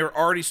 is, and they're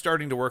already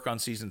starting to work on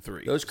season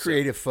 3. Those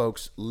creative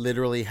folks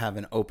literally have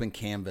an open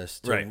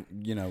canvas to, right.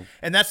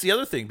 And that's the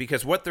other thing,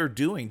 because what they're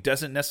doing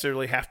doesn't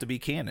necessarily have to be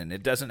canon.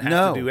 It doesn't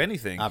have to do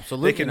anything.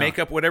 Absolutely, they can make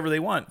up whatever they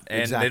want,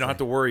 and they don't have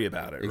to worry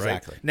about it.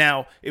 Exactly. Right?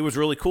 Now, it was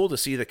really cool to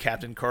see the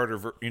Captain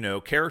Carter,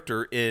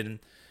 character in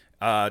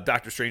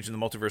Doctor Strange in the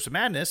Multiverse of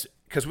Madness,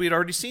 because we had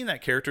already seen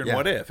that character in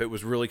What If. It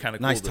was really kind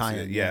of cool nice to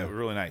tie-in, see it. Yeah,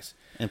 really nice.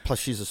 And plus,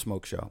 she's a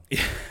smoke show.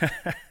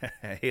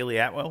 Haley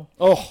Atwell.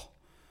 Oh,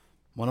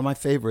 one of my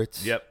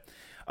favorites. Yep.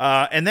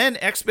 And then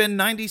X-Men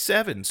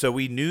 97. So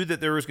we knew that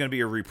there was going to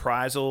be a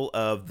reprisal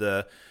of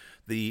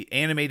the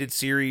animated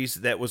series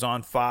that was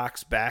on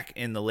Fox back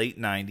in the late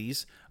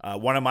 90s.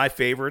 One of my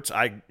favorites.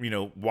 I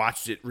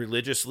watched it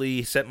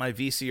religiously. Set my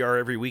VCR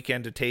every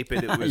weekend to tape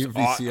it. It was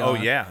VCR. Oh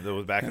yeah, that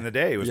was back in the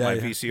day. It was my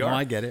VCR. No,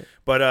 I get it.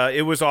 But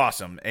it was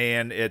awesome,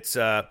 and it's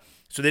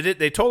so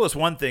they told us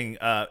one thing.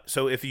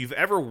 So if you've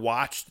ever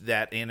watched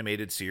that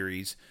animated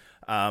series,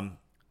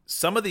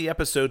 some of the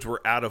episodes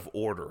were out of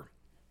order,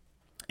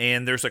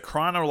 and there's a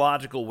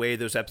chronological way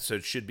those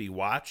episodes should be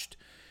watched.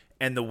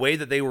 And the way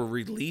that they were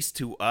released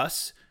to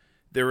us,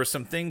 there were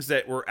some things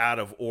that were out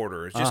of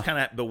order. It's just kind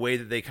of the way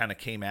that they kind of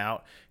came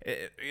out.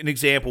 An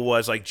example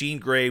was like Jean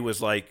Grey was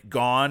like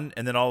gone,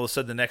 and then all of a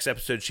sudden the next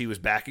episode she was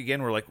back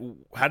again. We're like,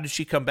 how did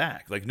she come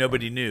back? Like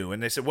nobody knew.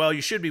 And they said, well,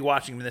 you should be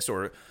watching them in this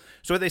order.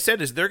 So what they said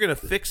is they're going to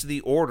fix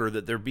the order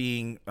that they're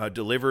being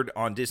delivered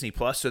on Disney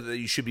Plus, so that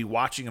you should be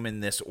watching them in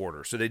this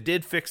order. So they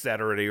did fix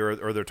that already,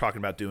 or they're talking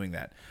about doing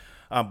that.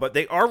 But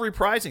they are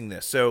reprising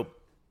this. So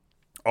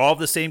all of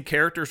the same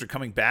characters are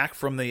coming back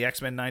from the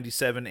X-Men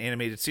 97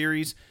 animated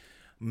series.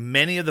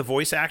 Many of the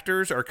voice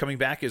actors are coming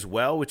back as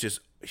well, which is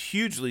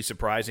hugely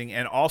surprising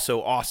and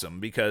also awesome,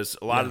 because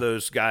a lot of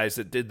those guys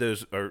that did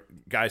those, or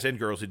guys and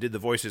girls who did the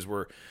voices,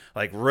 were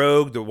like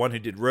Rogue. The one who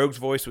did Rogue's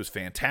voice was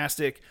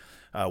fantastic.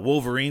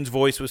 Wolverine's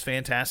voice was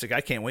fantastic.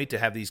 I can't wait to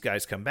have these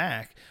guys come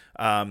back.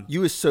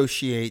 You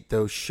associate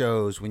those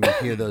shows when you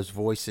hear those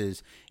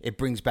voices. It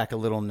brings back a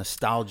little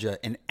nostalgia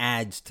and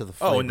adds to the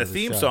flavor. Oh, and the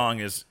theme song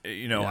is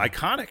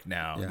iconic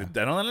now. Yeah.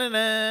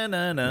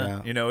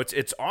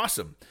 It's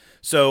awesome.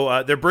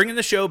 So they're bringing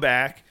the show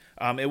back.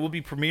 It will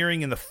be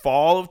premiering in the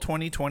fall of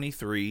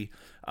 2023.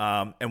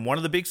 And one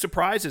of the big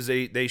surprises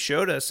they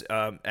showed us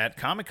at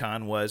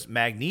Comic-Con was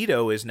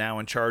Magneto is now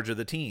in charge of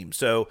the team.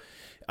 So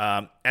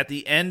at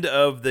the end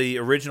of the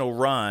original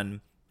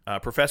run,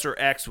 Professor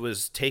X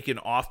was taken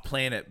off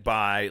planet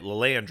by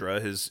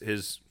Lilandra,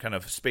 his kind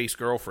of space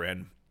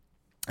girlfriend.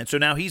 And so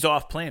now he's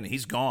off planet.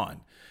 He's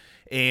gone.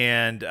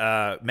 And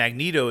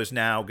Magneto is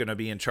now going to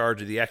be in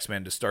charge of the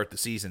X-Men to start the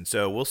season.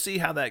 So we'll see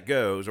how that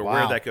goes, or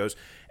where that goes.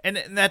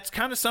 And that's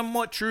kind of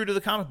somewhat true to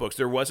the comic books.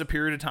 There was a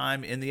period of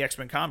time in the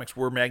X-Men comics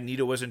where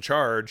Magneto was in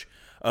charge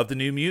of the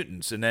New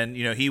Mutants. And then,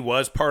 he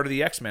was part of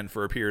the X-Men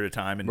for a period of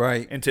time, and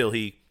until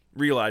he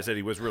realized that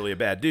he was really a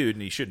bad dude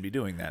and he shouldn't be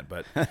doing that.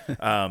 But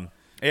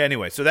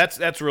anyway, so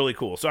that's really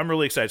cool. So I'm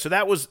really excited. So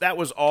that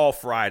was all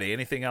Friday.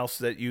 Anything else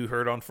that you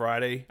heard on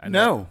Friday?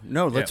 No.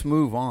 Let's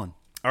move on.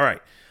 All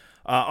right.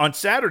 On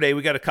Saturday,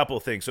 we got a couple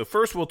of things. So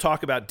first, we'll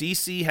talk about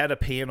DC had a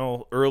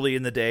panel early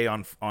in the day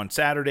on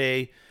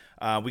Saturday.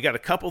 We got a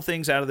couple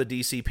things out of the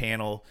DC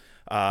panel.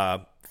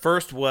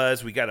 First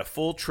was we got a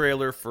full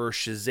trailer for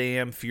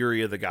Shazam!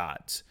 Fury of the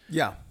Gods.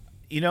 Yeah.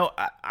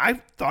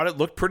 I thought it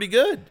looked pretty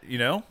good,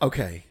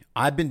 Okay.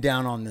 I've been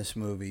down on this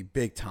movie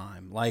big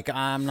time. Like,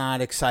 I'm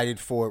not excited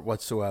for it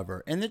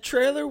whatsoever. And the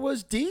trailer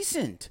was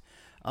decent.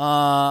 It's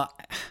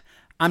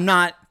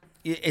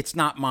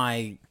not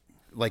my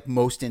like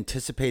most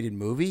anticipated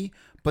movie,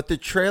 but the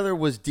trailer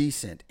was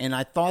decent, and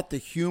I thought the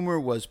humor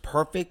was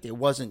perfect. It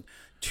wasn't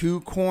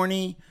too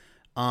corny.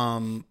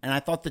 And I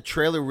thought the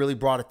trailer really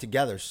brought it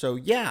together. So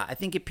yeah, I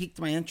think it piqued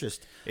my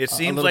interest. It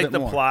seems like the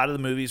plot of the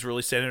movie is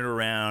really centered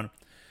around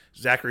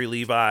Zachary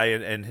Levi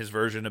and his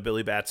version of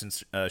Billy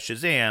Batson's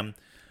Shazam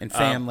And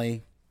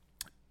family.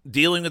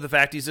 dealing with the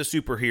fact he's a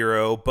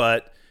superhero,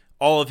 but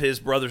all of his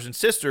brothers and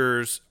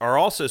sisters are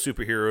also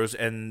superheroes,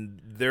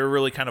 and they're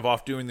really kind of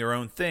off doing their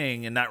own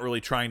thing and not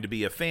really trying to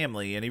be a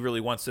family. And he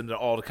really wants them to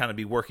all to kind of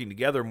be working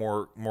together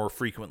more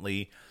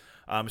frequently.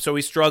 So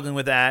he's struggling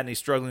with that, and he's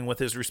struggling with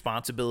his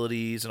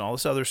responsibilities and all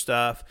this other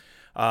stuff.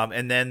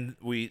 And then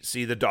we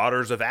see the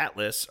daughters of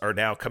Atlas are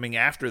now coming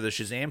after the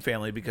Shazam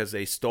family because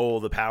they stole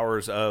the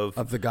powers of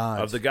the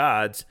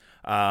gods.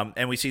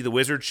 And we see the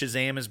wizard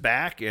Shazam is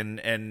back and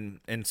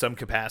in some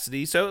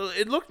capacity. So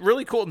it looked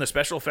really cool, and the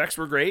special effects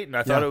were great, and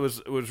I thought it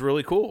was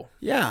really cool.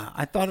 Yeah,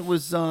 I thought it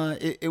was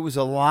it was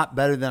a lot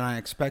better than I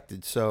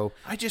expected. So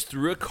I just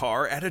threw a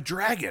car at a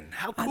dragon.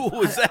 How cool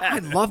was that? I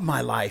love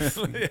my life.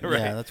 Right.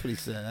 Yeah, that's what he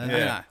said.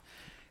 Yeah.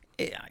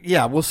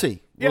 Yeah, we'll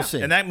see. We'll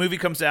see. And that movie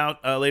comes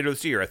out later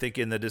this year, I think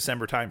in the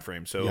December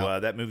timeframe. So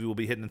that movie will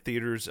be hitting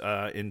theaters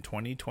in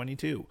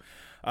 2022.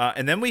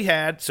 And then we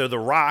had, The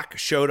Rock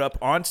showed up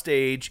on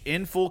stage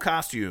in full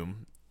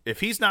costume.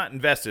 If he's not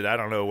invested, I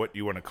don't know what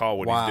you want to call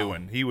what he's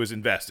doing. He was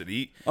invested.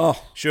 He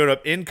showed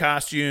up in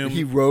costume.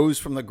 He rose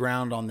from the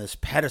ground on this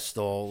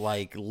pedestal,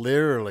 like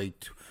literally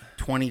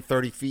 20,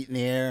 30 feet in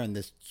the air, and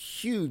this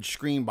huge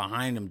screen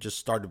behind him just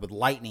started with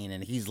lightning,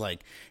 and he's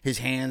like, his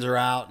hands are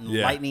out, and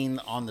lightning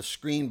on the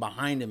screen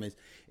behind him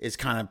is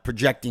kind of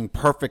projecting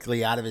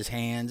perfectly out of his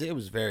hands. It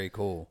was very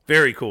cool.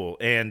 Very cool.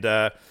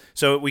 And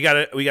so we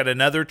got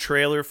another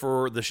trailer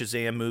for the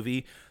Shazam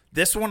movie.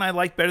 This one I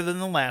like better than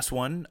the last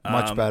one.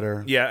 Much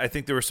better. Yeah, I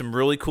think there were some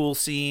really cool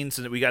scenes,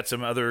 and we got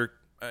some other,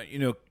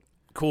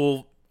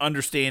 cool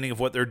understanding of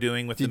what they're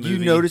doing with the movie. Did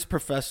you notice,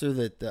 Professor,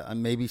 that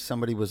maybe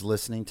somebody was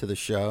listening to the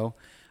show?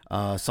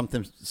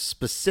 Something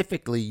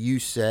specifically you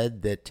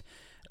said that,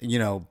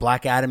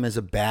 Black Adam is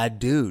a bad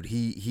dude.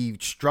 He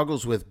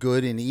struggles with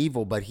good and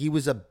evil, but he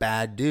was a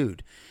bad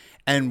dude.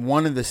 And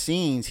one of the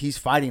scenes, he's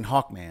fighting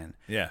Hawkman.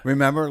 Yeah.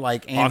 Remember? And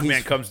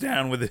Hawkman comes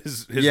down with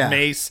his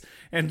mace,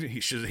 and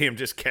Shazam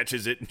just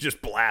catches it and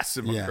just blasts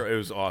him. Yeah. It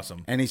was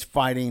awesome. And he's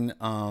fighting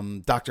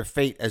Dr.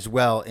 Fate as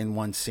well in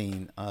one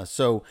scene.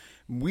 So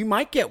we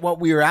might get what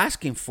we were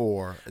asking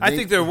for. I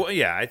think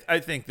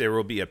there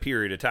will be a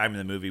period of time in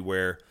the movie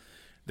where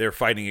they're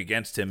fighting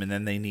against him, and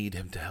then they need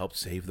him to help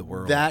save the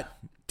world. That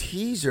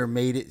teaser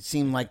made it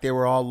seem like they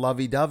were all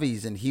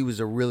lovey-doveys, and he was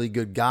a really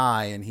good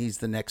guy, and he's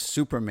the next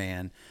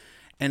Superman.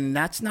 And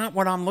that's not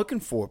what I'm looking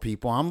for,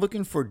 people. I'm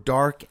looking for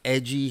dark,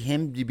 edgy,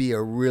 him to be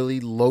a really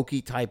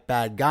Loki-type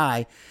bad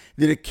guy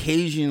that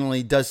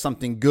occasionally does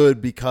something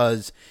good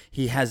because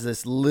he has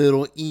this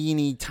little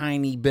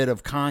tiny bit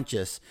of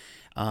conscience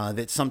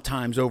that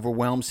sometimes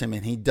overwhelms him,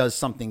 and he does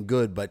something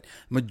good. But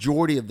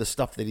majority of the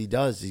stuff that he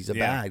does, he's a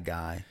bad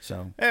guy.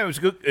 So yeah, it was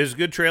good. It was a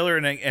good trailer,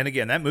 and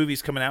again, that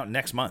movie's coming out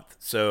next month.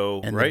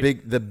 So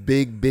the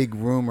big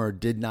rumor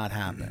did not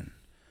happen.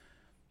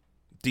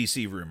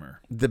 DC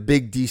rumor. The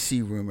big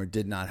DC rumor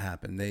did not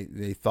happen.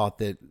 They thought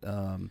that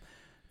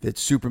that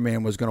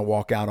Superman was going to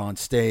walk out on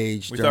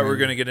stage. We thought we were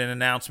going to get an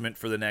announcement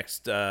for the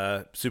next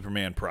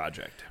Superman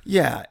project.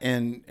 Yeah,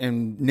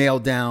 and nail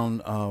down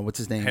what's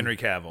his name? Henry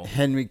Cavill.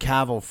 Henry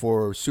Cavill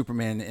for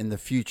Superman in the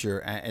future,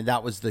 and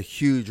that was the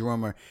huge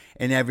rumor.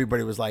 And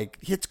everybody was like,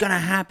 "It's going to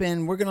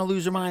happen. We're going to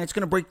lose our mind. It's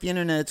going to break the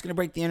internet. It's going to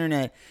break the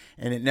internet."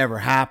 And it never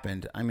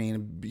happened. I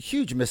mean, a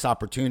huge missed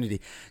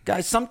opportunity,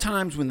 guys.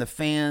 Sometimes when the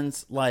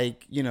fans,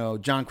 like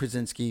John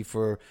Krasinski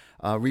for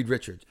Reed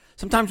Richards.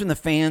 Sometimes when the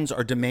fans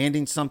are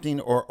demanding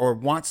something or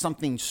want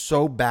something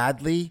so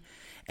badly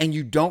and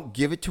you don't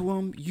give it to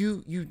them,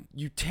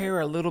 you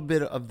tear a little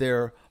bit of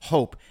their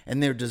hope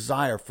and their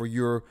desire for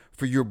your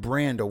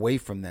brand away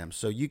from them.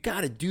 So you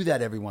got to do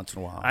that every once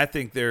in a while. I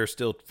think they're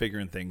still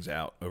figuring things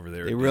out over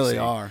there. They really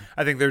are.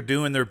 I think they're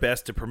doing their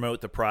best to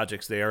promote the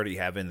projects they already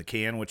have in the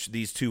can, which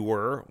these two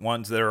were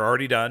ones that are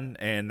already done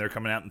and they're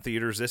coming out in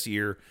theaters this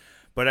year.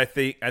 But I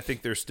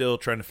think they're still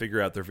trying to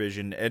figure out their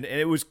vision, and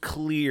it was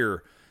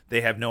clear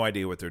they have no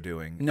idea what they're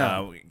doing.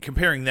 No.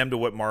 Comparing them to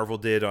what Marvel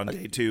did on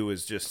day two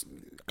is just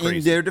crazy.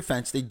 In their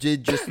defense, they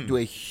did just do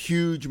a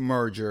huge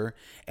merger,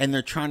 and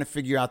they're trying to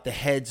figure out the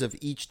heads of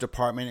each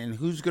department and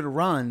who's going to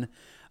run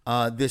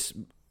this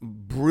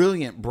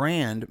brilliant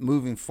brand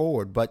moving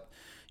forward. But,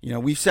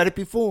 we've said it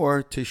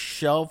before, to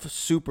shelve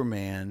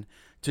Superman,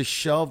 to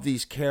shelve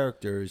these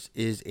characters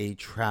is a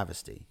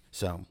travesty.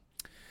 So...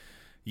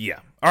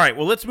 yeah. All right.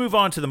 Well, let's move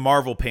on to the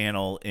Marvel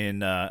panel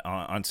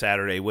on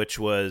Saturday, which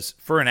was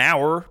for an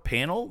hour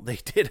panel. They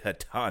did a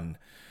ton.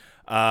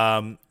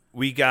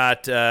 We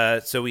got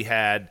we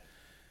had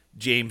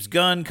James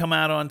Gunn come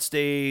out on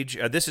stage.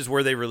 This is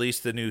where they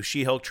released the new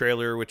She-Hulk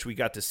trailer, which we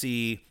got to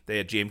see. They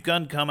had James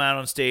Gunn come out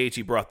on stage.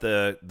 He brought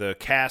the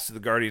cast of the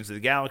Guardians of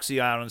the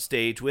Galaxy out on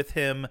stage with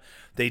him.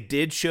 They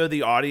did show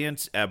the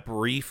audience a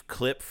brief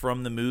clip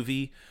from the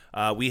movie.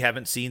 We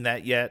haven't seen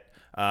that yet.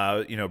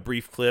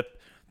 Brief clip.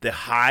 The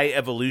High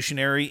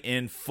Evolutionary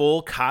in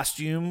full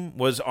costume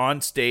was on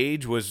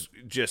stage, was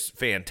just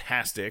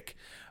fantastic.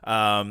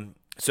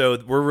 So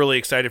we're really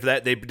excited for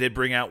that. They did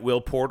bring out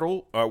Will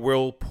Porter,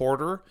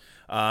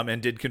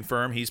 and did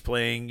confirm he's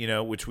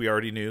playing, which we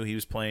already knew he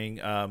was playing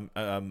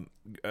Adam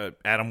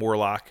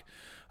Warlock.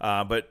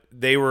 But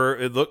they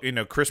were,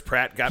 Chris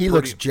Pratt got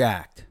looks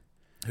jacked.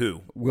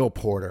 Who? Will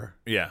Porter.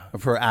 Yeah.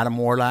 For Adam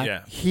Warlock.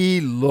 Yeah. He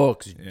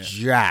looks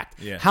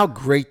jacked. Yeah. How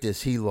great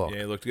does he look? Yeah,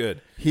 he looked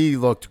good. He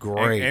looked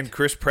great. And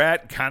Chris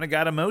Pratt kind of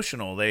got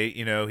emotional. They,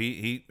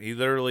 he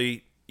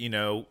literally, they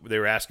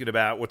were asking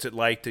about what's it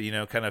like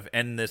to, kind of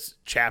end this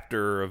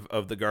chapter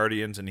of the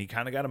Guardians, and he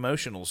kind of got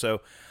emotional.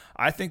 So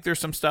I think there's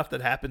some stuff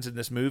that happens in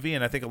this movie,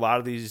 and I think a lot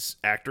of these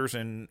actors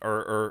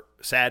are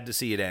sad to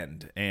see it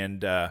end.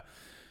 And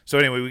so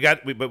anyway,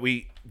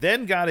 we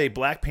then got a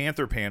Black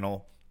Panther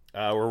panel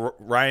where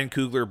Ryan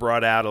Coogler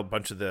brought out a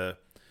bunch of the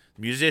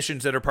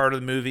musicians that are part of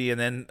the movie, and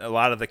then a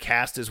lot of the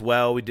cast as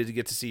well. We did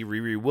get to see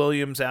Riri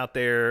Williams out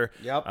there.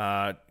 Yep.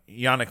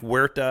 Yannick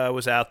Huerta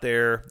was out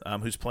there,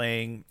 who's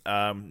playing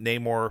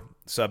Namor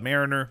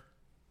Submariner.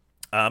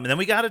 And then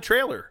we got a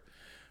trailer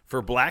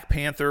for Black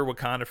Panther: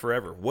 Wakanda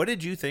Forever. What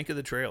did you think of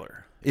the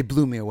trailer? It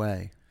blew me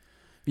away.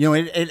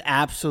 It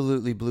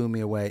absolutely blew me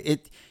away.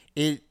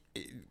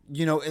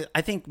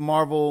 I think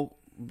Marvel,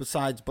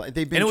 besides, they've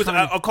been. And it was.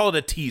 I'll call it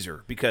a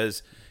teaser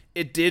because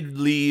it did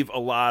leave a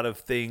lot of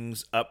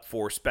things up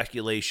for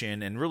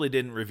speculation and really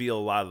didn't reveal a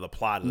lot of the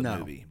plot of the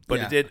movie. But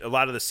it did. A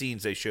lot of the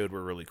scenes they showed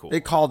were really cool. They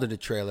called it a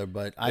trailer,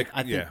 but I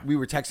think we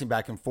were texting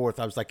back and forth.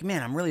 I was like,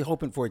 man, I'm really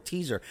hoping for a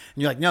teaser.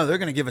 And you're like, no, they're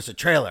going to give us a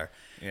trailer.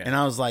 Yeah. And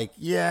I was like,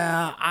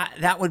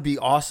 that would be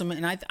awesome.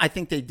 And I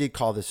think they did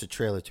call this a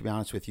trailer, to be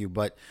honest with you.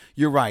 But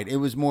you're right. It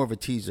was more of a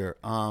teaser.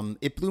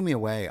 It blew me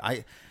away.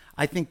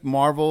 I think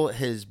Marvel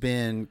has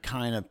been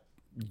kind of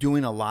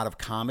doing a lot of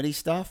comedy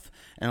stuff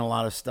and a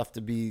lot of stuff to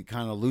be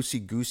kind of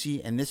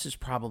loosey-goosey, and this is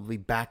probably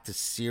back to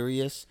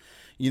serious,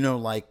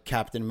 like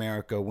Captain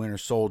America, Winter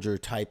Soldier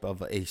type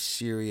of a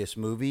serious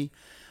movie.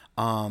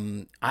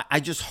 I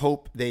just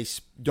hope they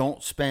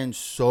don't spend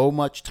so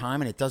much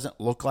time, and it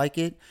doesn't look like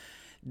it,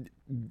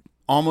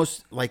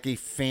 almost like a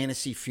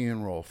fantasy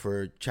funeral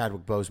for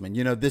Chadwick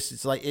Boseman. This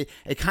is like,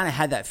 it kind of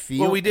had that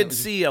feel. Well, we did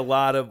see a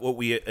lot of what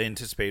we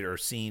anticipate are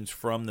scenes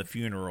from the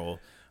funeral.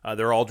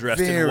 They're all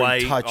dressed in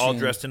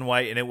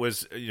white, and it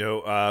was,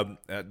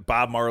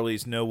 Bob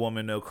Marley's "No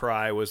Woman, No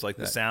Cry" was like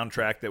the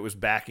soundtrack that was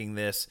backing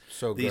these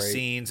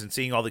scenes, and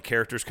seeing all the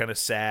characters kind of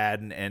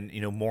sad and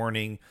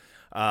mourning.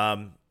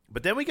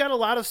 But then we got a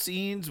lot of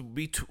scenes,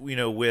 with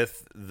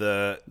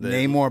the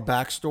Namor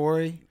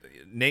backstory.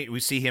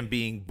 We see him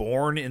being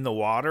born in the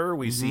water.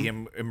 We see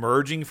him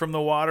emerging from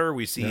the water.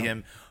 We see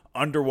him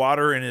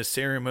underwater in his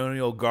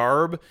ceremonial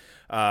garb.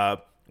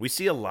 We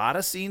see a lot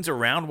of scenes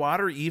around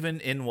water, even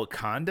in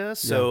Wakanda.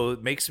 So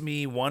it makes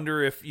me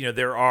wonder if,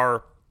 there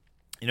are,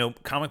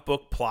 comic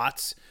book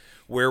plots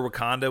where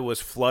Wakanda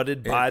was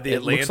flooded by the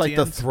Atlanteans. It looks like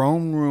the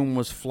throne room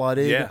was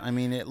flooded. Yeah. I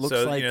mean, it looks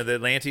like... the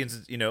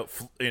Atlanteans,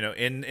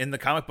 in the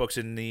comic books,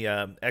 in the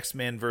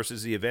X-Men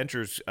versus the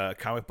Avengers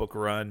comic book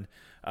run,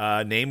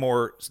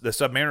 Namor, the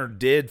Submariner,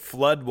 did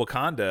flood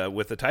Wakanda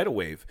with a tidal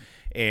wave.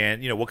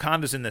 And,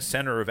 Wakanda's in the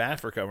center of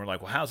Africa. And we're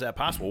like, well, how's that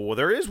possible? Well,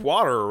 there is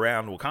water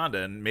around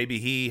Wakanda, and maybe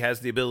he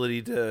has the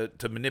ability to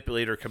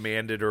manipulate or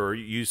command it or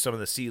use some of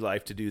the sea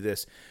life to do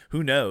this.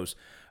 Who knows?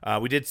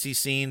 We did see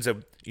scenes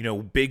of,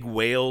 big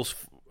whales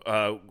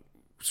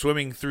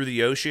swimming through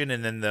the ocean,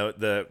 and then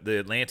the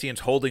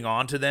Atlanteans holding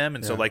on to them.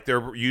 And so,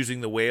 they're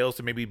using the whales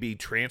to maybe be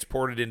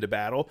transported into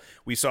battle.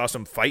 We saw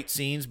some fight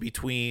scenes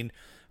between...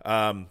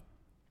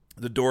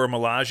 the Dora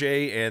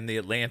Milaje and the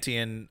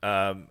Atlantean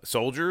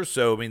soldiers.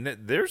 So, I mean,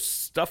 there's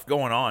stuff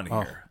going on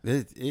here.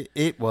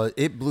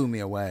 It blew me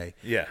away.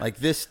 Yeah. Like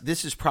this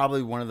is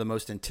probably one of the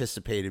most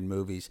anticipated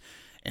movies.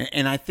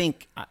 And I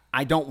think,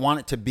 I don't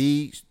want it to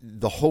be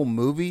the whole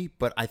movie,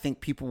 but I think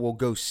people will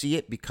go see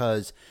it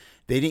because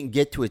they didn't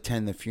get to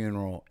attend the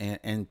funeral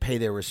and pay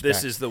their respect.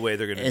 This is the way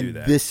they're going to do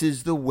that. This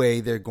is the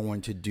way they're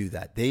going to do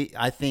that.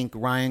 I think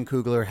Ryan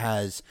Coogler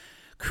has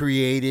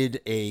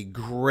created a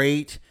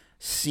great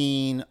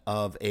scene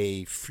of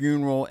a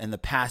funeral and the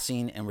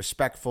passing and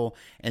respectful,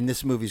 and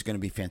this movie is going to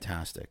be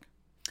fantastic.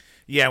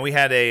 Yeah, we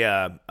had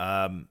a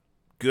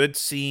good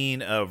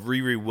scene of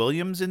Riri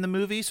Williams in the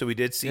movie, so we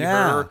did see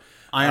her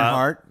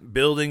Ironheart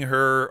building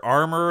her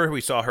armor.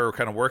 We saw her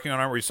kind of working on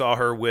armor. We saw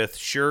her with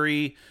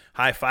Shuri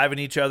high-fiving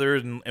each other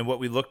and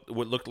what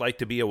looked like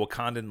to be a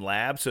Wakandan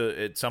lab. So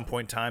at some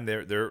point in time,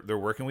 they're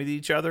working with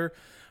each other.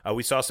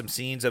 We saw some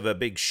scenes of a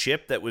big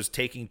ship that was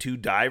taking two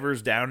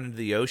divers down into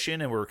the ocean,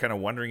 and we were kind of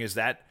wondering, is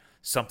that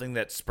something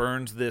that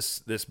spurns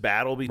this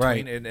battle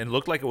between, Right. and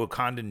looked like a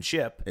Wakandan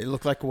ship. It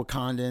looked like a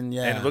Wakandan,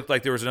 yeah. And it looked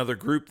like there was another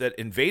group that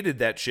invaded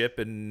that ship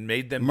and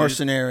made them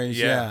Mercenaries,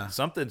 yeah.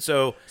 something.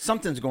 So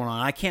Something's going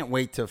on. I can't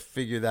wait to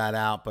figure that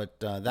out, but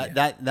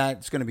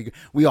that's going to be good.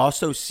 We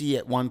also see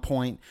at one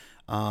point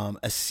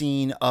a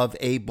scene of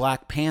a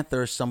Black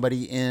Panther,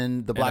 somebody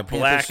in the Black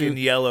Panther black suit. and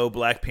yellow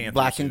Black Panther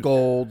Black suit. and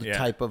gold Yeah.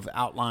 type of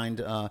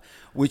outlined,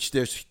 which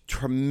there's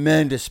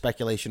tremendous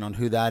speculation on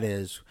who that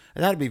is.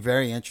 That'd be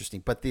very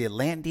interesting. But the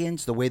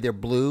Atlanteans, the way they're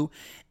blue,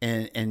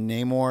 and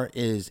Namor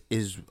is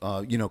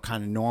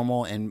kind of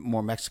normal and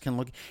more Mexican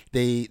looking.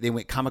 They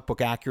went comic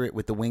book accurate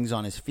with the wings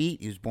on his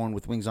feet. He was born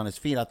with wings on his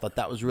feet. I thought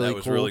that was really That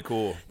was cool. really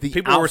cool. The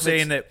People were outfits-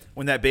 saying that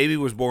when that baby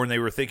was born, they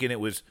were thinking it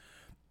was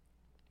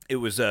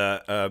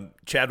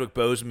Chadwick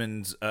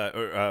Boseman's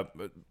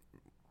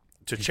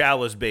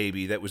T'Challa's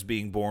baby that was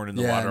being born in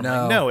the water. I'm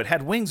like, no, it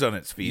had wings on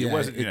its feet. Yeah, it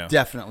wasn't. It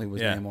definitely was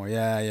Yeah. Namor.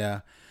 Yeah.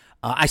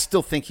 I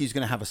still think he's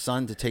going to have a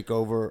son to take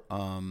over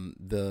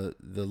the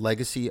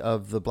legacy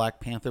of the Black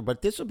Panther,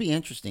 but this will be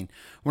interesting.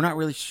 We're not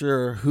really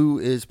sure who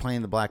is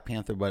playing the Black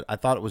Panther, but I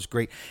thought it was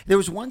great. There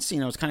was one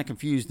scene I was kind of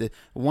confused. The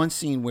one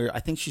scene where I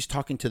think she's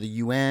talking to the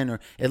UN, or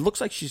it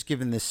looks like she's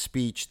giving this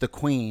speech. The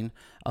Queen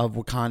of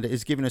Wakanda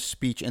is giving a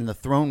speech in the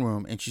throne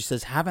room, and she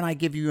says, "Haven't I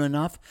given you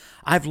enough?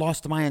 I've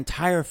lost my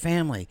entire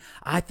family.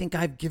 I think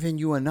I've given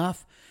you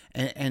enough."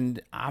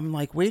 And I'm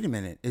like, wait a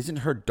minute, isn't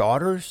her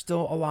daughter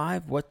still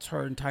alive? What's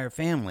her entire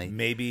family?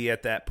 Maybe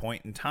at that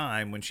point in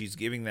time when she's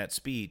giving that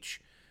speech,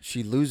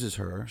 She loses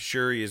her.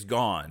 Shuri is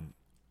gone,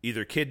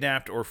 either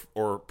kidnapped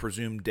or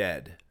presumed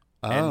dead.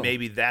 Oh. And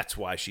maybe that's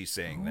why she's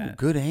saying that.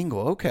 Good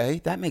angle.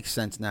 Okay, that makes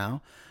sense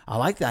now. I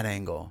like that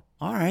angle.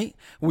 All right,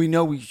 we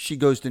know she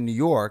goes to New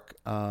York,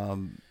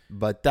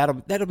 but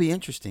that'll be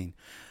interesting.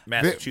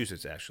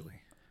 Massachusetts, actually.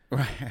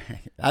 Right.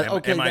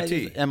 MIT. that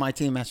is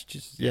MIT in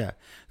Massachusetts. Yeah,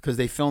 because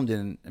they filmed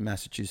in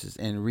Massachusetts,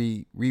 and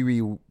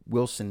Riri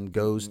Wilson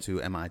goes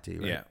to MIT.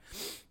 Right? Yeah.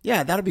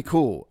 Yeah, that'll be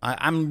cool.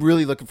 I'm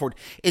really looking forward.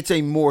 It's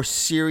a more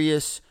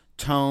serious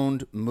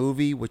toned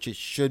movie, which it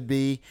should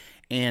be.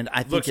 And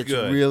I think Looks it's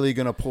good. really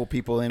going to pull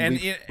people in. And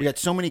We got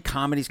so many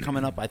comedies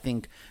coming up. I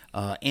think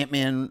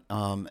Ant-Man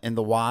and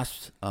the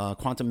Wasp,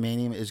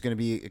 Quantumania is going to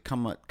be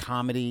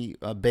comedy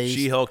based.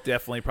 She-Hulk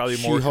definitely, probably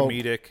more She-Hulk,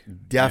 comedic.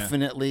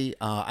 Definitely.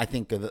 I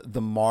think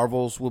the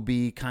Marvels will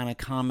be kind of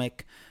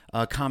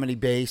comedy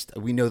based.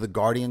 We know the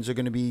Guardians are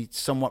going to be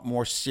somewhat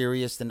more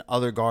serious than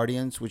other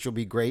Guardians, which will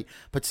be great.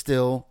 But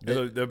still,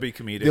 They'll be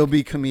comedic. they'll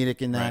be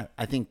comedic in that. Right.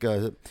 I think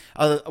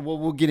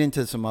we'll get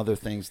into some other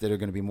things that are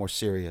going to be more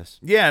serious.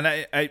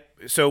 Yeah, and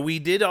so we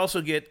did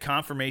also get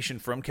confirmation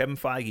from Kevin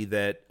Feige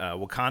that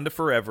Wakanda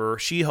Forever,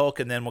 She-Hulk,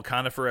 and then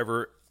Wakanda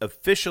Forever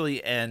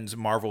officially ends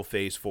Marvel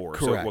Phase 4.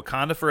 Correct. So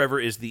Wakanda Forever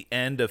is the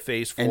end of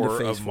Phase 4 End of,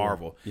 Phase 4.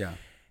 Marvel. Yeah.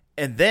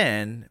 And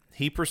then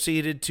he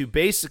proceeded to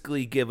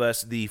basically give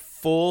us the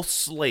full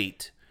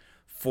slate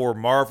for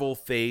Marvel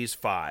Phase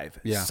 5.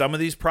 Yeah. Some of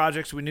these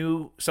projects we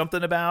knew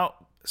something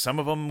about. Some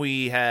of them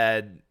we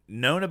had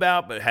known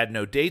about but had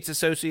no dates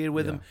associated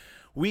with them.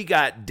 We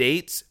got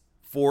dates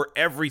for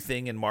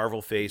everything in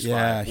Marvel Phase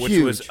 5, which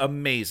huge. was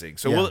amazing.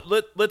 So Yeah.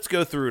 let's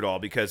go through it all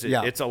because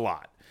Yeah. it's a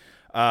lot.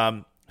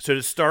 So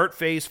to start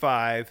Phase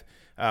 5,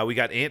 we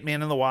got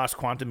Ant-Man and the Wasp: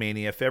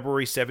 Quantumania,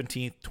 February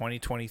 17th,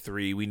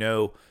 2023. We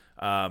know...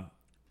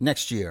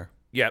 Next year.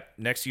 Yep,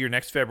 next year,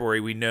 next February,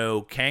 we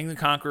know Kang the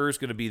Conqueror is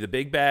going to be the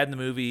big bad in the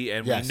movie,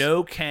 and Yes. we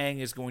know Kang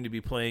is going to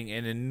be playing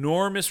an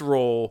enormous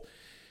role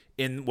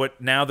in what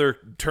now they're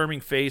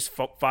terming Phase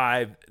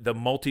 5, the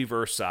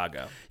Multiverse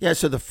Saga. Yeah,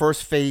 so the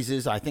first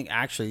phases, I think,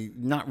 actually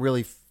not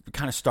really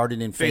kind of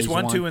started in Phase phase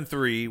 1, 2, and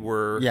 3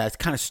 were... Yeah, it's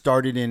kind of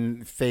started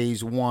in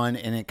phase 1,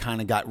 and it kind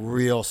of got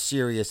real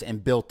serious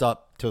and built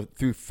up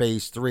through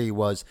phase 3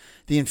 was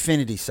the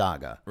Infinity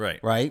Saga.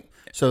 Right.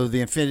 So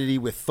the Infinity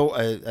with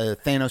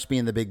Thanos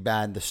being the big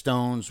bad, the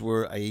stones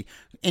were a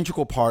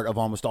integral part of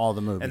almost all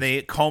the movies. And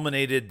they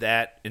culminated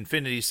that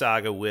Infinity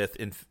Saga with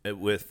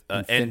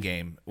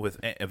Endgame, with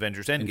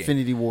Avengers Endgame.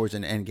 Infinity Wars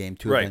and Endgame,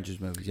 two Right. Avengers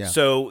movies. Yeah.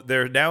 So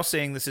they're now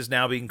saying this is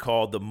now being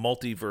called the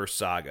Multiverse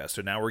Saga.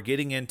 So now we're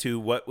getting into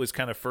what was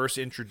kind of first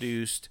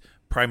introduced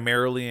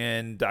primarily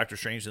in Doctor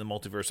Strange and the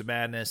Multiverse of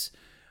Madness.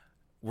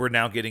 We're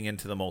now getting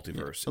into the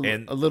multiverse.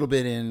 And a little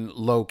bit in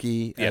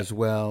Loki as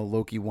well.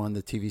 Loki won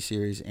the TV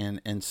series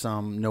and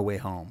some No Way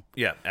Home.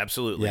 yeah,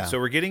 absolutely. Yeah. So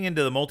we're getting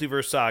into the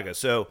Multiverse Saga.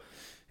 So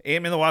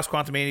Ant-Man and the Wasp: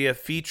 Quantumania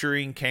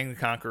featuring Kang the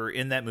Conqueror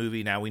in that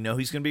movie. Now we know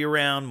he's going to be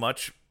around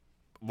much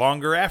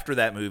longer after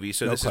that movie.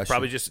 So this is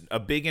probably just a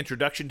big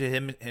introduction to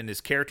him and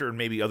his character, and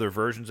maybe other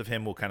versions of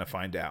him we'll kind of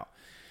find out.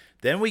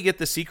 Then we get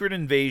the Secret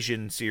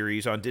Invasion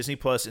series on Disney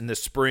Plus in the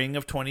spring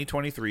of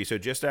 2023. So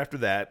just after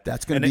that.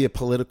 That's going to be a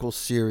political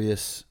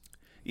serious.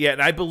 Yeah,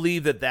 and I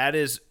believe that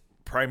is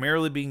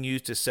primarily being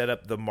used to set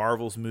up the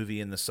Marvels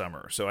movie in the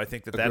summer. So I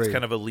think that's Agreed.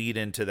 kind of a lead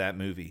into that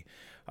movie.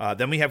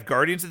 Then we have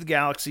Guardians of the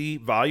Galaxy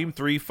Volume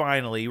 3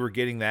 finally. We're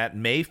getting that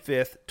May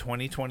 5th,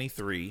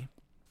 2023.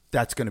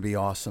 That's going to be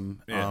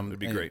awesome. Yeah, it'd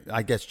be and great.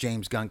 I guess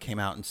James Gunn came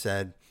out and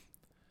said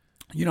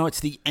It's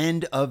the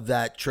end of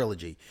that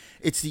trilogy.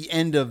 It's the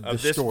end of the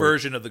this story.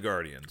 version of the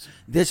Guardians.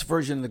 This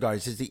version of the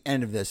Guardians is the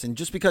end of this. And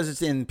just because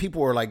it's in,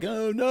 people were like,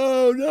 oh,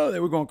 no, they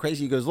were going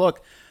crazy. He goes,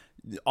 look,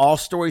 all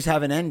stories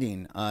have an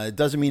ending. It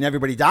doesn't mean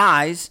everybody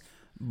dies,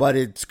 but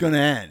it's going to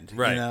end.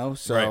 Right.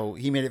 So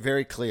he made it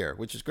very clear,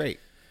 which is great.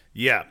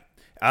 Yeah.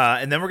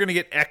 And then we're going to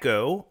get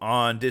Echo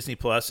on Disney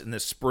Plus in the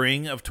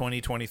spring of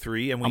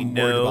 2023, and I'm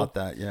worried about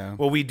that. Yeah.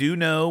 Well, we do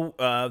know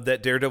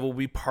that Daredevil will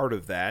be part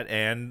of that,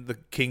 and the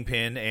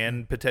Kingpin,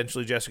 and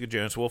potentially Jessica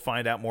Jones. We'll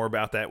find out more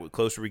about that the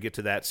closer we get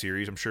to that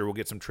series. I'm sure we'll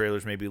get some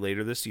trailers maybe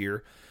later this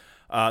year.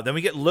 Then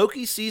we get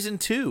Loki season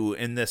 2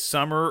 in the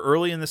summer,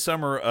 early in the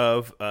summer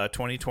of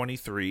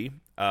 2023.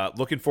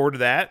 Looking forward to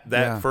that.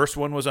 That first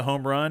one was a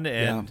home run,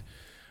 and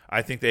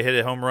I think they hit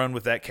a home run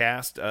with that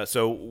cast.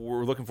 So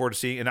we're looking forward to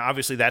seeing, and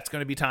obviously that's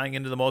going to be tying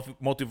into the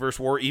multiverse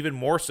war even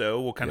more so.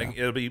 We'll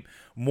it'll be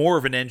more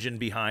of an engine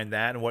behind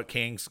that and what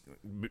Kang's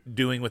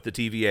doing with the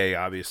TVA,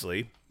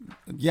 obviously.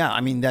 Yeah,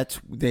 I mean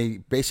they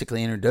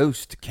basically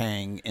introduced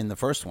Kang in the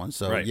first one,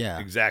 so right, yeah,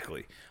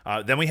 exactly.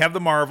 Then we have the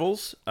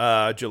Marvels,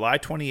 July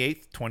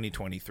 28th,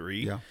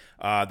 2023. Yeah.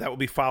 That will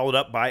be followed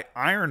up by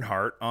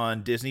Ironheart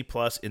on Disney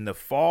Plus in the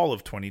fall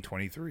of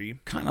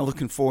 2023. Kind of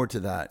looking forward to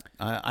that.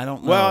 I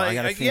don't know. Well, I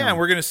got a feeling.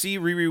 we're going to see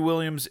Riri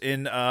Williams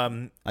in I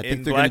think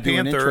in they're Black gonna do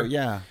an Panther.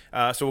 intro,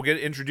 yeah. So we'll get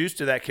introduced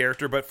to that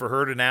character, but for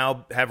her to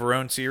now have her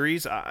own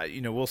series,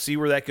 we'll see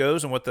where that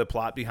goes and what the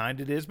plot behind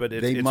it is. But They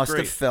it's must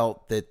great. have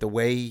felt that the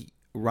way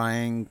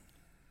Ryan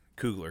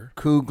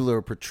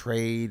Coogler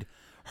portrayed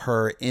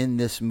her in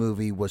this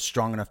movie was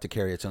strong enough to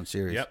carry its own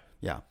series. Yep.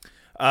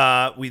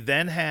 Yeah. We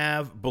then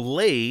have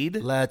Blade.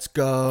 Let's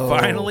go.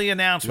 Finally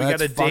announced. We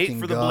got a date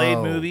for the Blade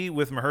go. movie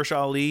with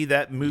Mahershala Ali.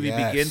 That movie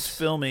begins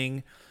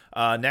filming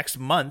next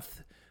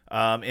month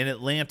in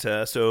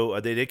Atlanta. So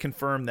they did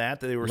confirm that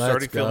they were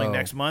starting filming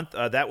next month.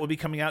 That will be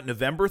coming out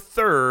November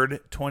 3rd,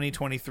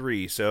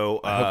 2023. So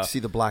I hope to see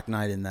the Black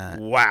Knight in that.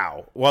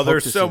 Wow. Well,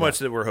 there's so much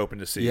that we're hoping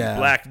to see. Yeah.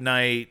 Black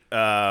Knight.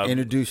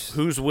 Introduce.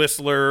 Who's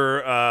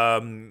Whistler?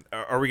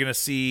 Are we going to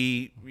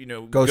see,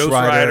 Ghost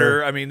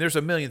Rider? I mean, there's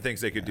a million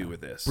things they could do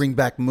with this. Bring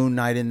back Moon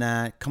Knight in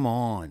that. Come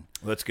on.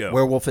 Let's go.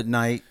 Werewolf at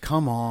Night.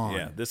 Come on.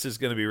 Yeah, this is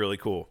going to be really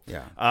cool.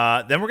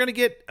 Yeah. Then we're going to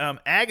get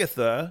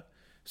Agatha.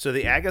 So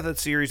the Agatha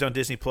series on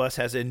Disney Plus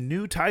has a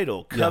new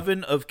title,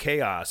 Coven of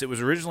Chaos. It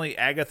was originally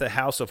Agatha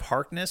House of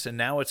Harkness, and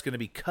now it's going to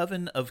be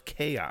Coven of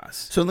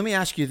Chaos. So let me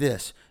ask you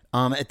this.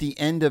 At the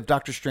end of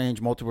Doctor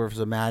Strange, Multiverse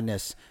of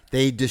Madness,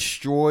 they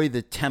destroy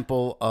the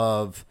temple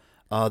of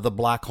the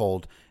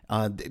Blackhold.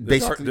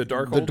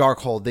 The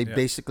Darkhold. They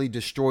basically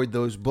destroyed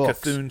those books.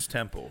 Cthulhu's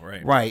temple,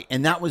 right? Right,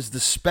 and that was the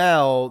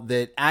spell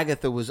that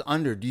Agatha was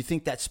under. Do you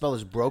think that spell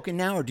is broken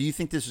now, or do you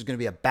think this is going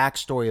to be a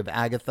backstory of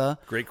Agatha?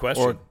 Great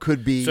question. Or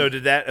could be. So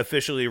did that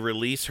officially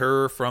release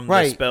her from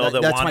the spell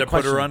that Wanda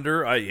put her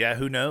under?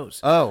 Who knows?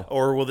 Oh,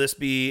 or will this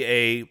be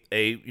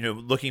a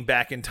looking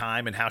back in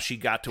time and how she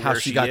got to where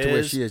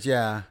she is?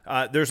 Yeah.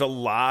 There's a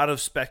lot of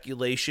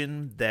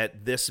speculation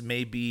that this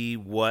may be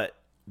what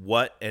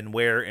and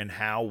where and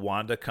how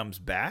Wanda comes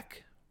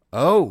back.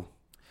 Oh,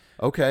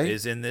 okay.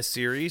 Is in this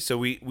series. So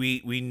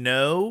we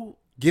know.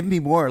 Give me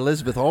more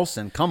Elizabeth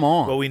Olsen. Come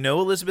on. Well, we know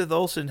Elizabeth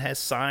Olsen has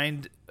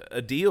signed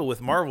a deal with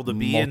Marvel to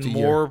be in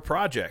more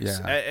projects.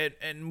 Yeah.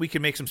 And we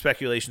can make some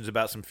speculations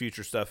about some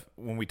future stuff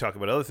when we talk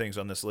about other things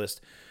on this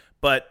list.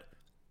 But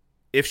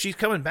if she's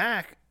coming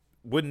back,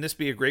 wouldn't this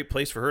be a great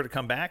place for her to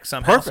come back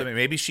somehow? Perfect. I mean,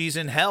 maybe she's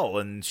in hell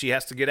and she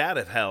has to get out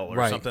of hell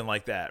or something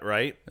like that,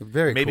 right?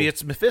 Maybe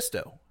it's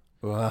Mephisto.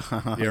 Yeah,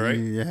 right?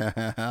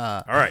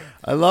 Yeah. All right.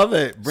 I love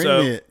it. Bring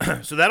me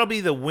it. So that'll be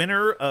the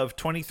winner of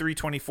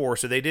 23-24.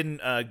 So they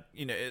didn't,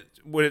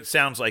 what it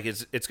sounds like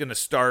is it's going to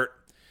start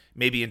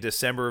maybe in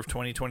December of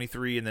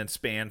 2023 and then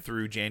span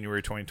through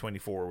January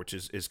 2024, which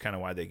is kind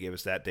of why they gave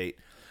us that date.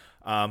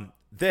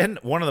 Then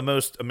one of the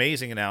most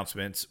amazing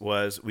announcements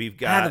was we've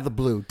got out of the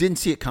blue. Didn't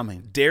see it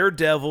coming.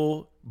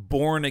 Daredevil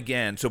Born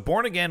Again. So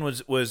Born Again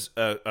was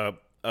a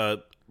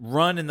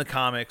run in the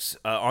comics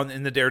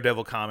in the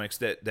Daredevil comics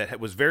that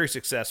was very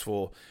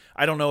successful.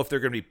 I don't know if they're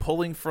going to be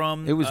pulling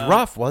from. It was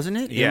rough, wasn't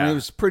it? Yeah, it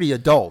was pretty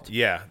adult.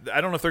 Yeah,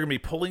 I don't know if they're going to be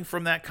pulling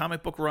from that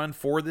comic book run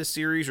for this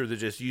series, or they're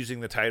just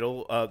using the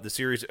title of the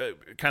series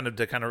kind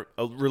of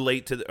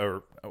relate to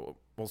or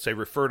we'll say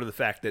refer to the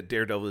fact that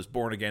Daredevil is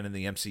born again in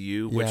the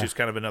MCU, which is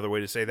kind of another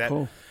way to say that.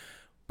 Cool.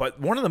 But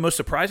one of the most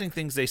surprising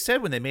things they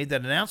said when they made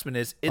that announcement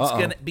is it's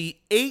going to be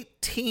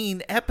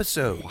 18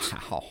 episodes.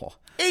 Wow.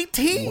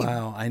 18.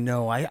 Wow, I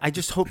know. I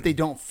just hope they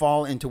don't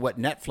fall into what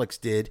Netflix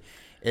did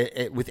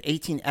with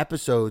 18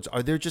 episodes.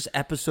 Are there just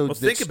episodes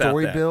that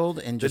story build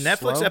and just the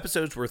Netflix slow?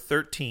 episodes were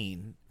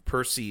 13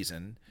 per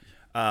season.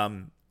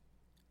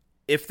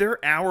 If they're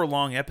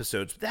hour-long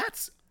episodes,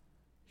 that's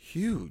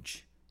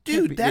huge.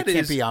 Dude, that can't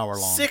is be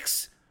hour-long.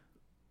 6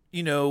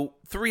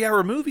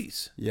 3-hour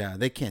movies. Yeah,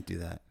 they can't do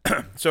that.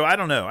 So I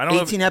don't know.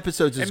 18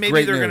 episodes is and maybe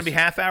great they're news. going to be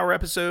half-hour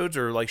episodes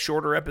or like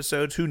shorter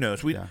episodes. Who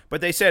knows?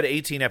 But they said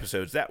 18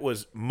 episodes. That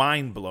was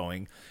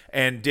mind-blowing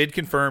and did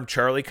confirm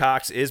Charlie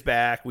Cox is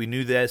back. We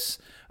knew this.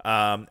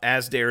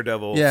 as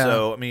Daredevil. Yeah.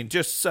 So I mean,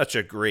 just such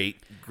a great.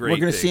 We're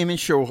going to thing. see him in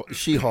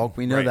She-Hulk.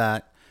 We know Right.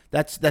 that.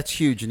 That's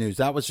huge news.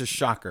 That was a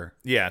shocker.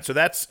 Yeah, so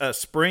that's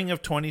spring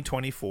of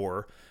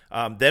 2024.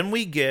 Then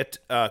we get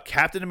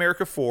Captain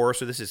America 4.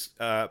 So this is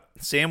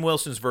Sam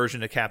Wilson's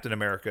version of Captain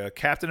America.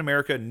 Captain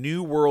America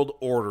New World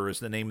Order is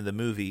the name of the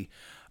movie.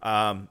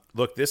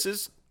 Look,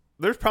 there's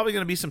probably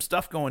going to be some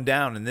stuff going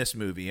down in this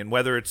movie. And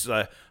whether it's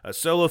a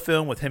solo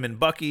film with him and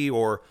Bucky,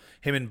 or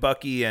him and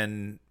Bucky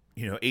and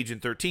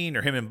Agent 13,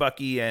 or him and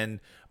Bucky and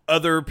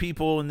other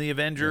people in the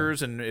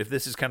Avengers, and if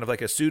this is kind of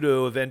like a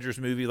pseudo Avengers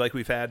movie like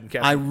we've had in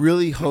Captain. I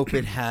really hope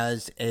it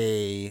has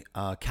a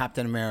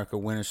Captain America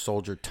Winter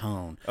Soldier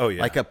tone. Oh,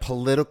 yeah. Like a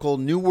political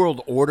New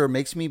World Order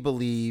makes me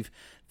believe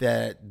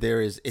that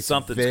it's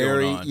Something's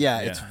very going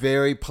on. it's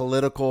very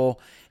political,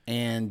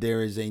 and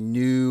there is a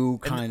new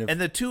kind of.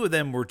 And the two of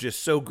them were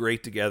just so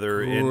great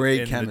together in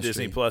the chemistry.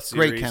 Disney Plus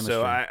Great series. chemistry.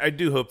 So I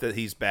do hope that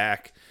he's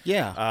back.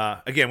 Yeah.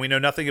 Again, we know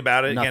nothing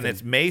about it. Nothing. Again,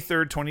 it's May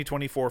 3rd,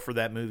 2024 for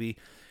that movie.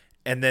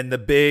 And then the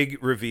big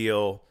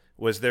reveal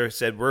was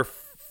we're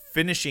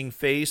finishing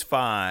Phase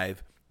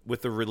 5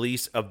 with the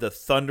release of the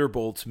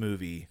Thunderbolts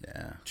movie,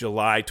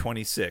 July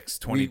 26,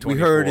 2024. We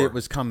heard it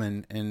was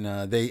coming,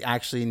 and they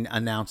actually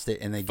announced it,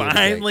 and they gave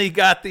finally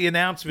got the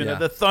announcement of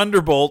the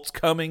Thunderbolts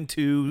coming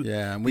to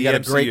and we the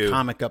got MCU. a great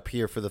comic up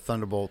here for the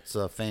Thunderbolts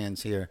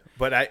fans here.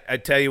 But I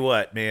tell you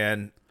what,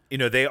 man,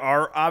 they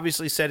are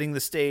obviously setting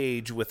the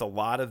stage with a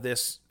lot of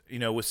this,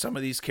 with some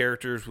of these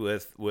characters,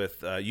 with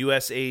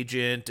U.S.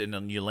 Agent and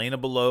Yelena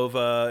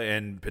Belova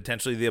and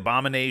potentially the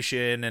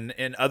Abomination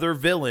and other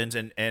villains,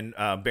 and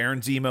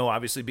Baron Zemo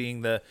obviously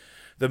being the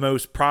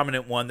most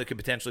prominent one that could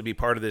potentially be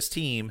part of this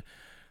team.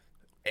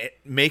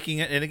 Making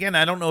it, and again,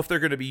 I don't know if they're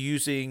going to be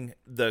using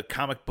the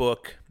comic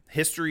book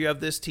history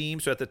of this team.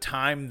 So at the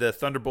time the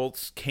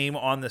Thunderbolts came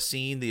on the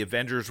scene, the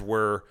Avengers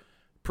were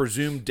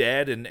presumed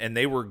dead and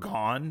they were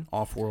gone.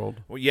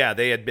 Off-world. Well, yeah,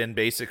 they had been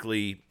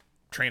basically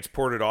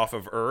transported off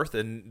of Earth,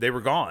 and they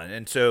were gone.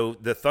 And so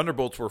the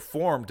Thunderbolts were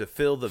formed to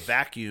fill the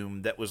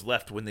vacuum that was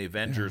left when the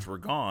Avengers were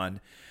gone.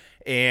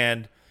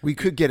 And we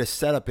could get a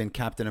setup in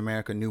Captain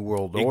America New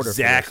World Order.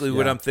 Exactly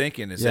what I'm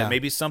thinking is that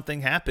maybe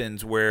something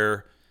happens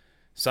where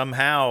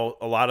somehow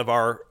a lot of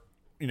our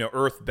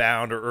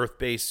Earthbound or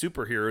Earth-based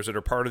superheroes that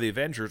are part of the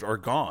Avengers are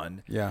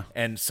gone. Yeah.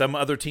 And some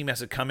other team has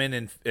to come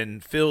in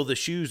and fill the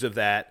shoes of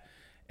that.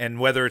 And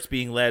whether it's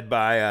being led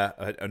by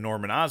a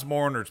Norman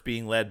Osborn or it's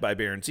being led by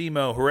Baron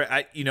Zemo,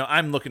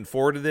 I'm looking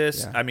forward to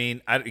this. Yeah. I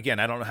mean, I don't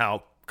know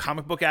how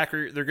comic book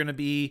accurate they're going to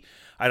be.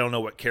 I don't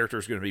know what character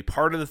is going to be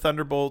part of the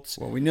Thunderbolts.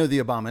 Well, we know the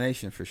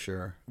Abomination for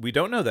sure. We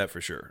don't know that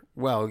for sure.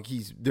 Well,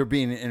 they're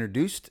being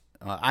introduced.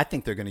 I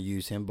think they're going to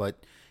use him,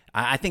 but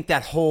I think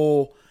that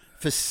whole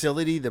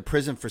facility, the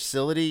prison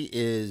facility,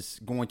 is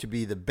going to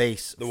be the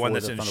base. The one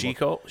that's in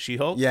She-Hulk.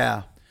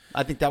 Yeah,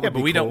 I think that would. But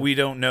be we cool.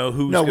 don't know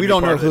who's. No, we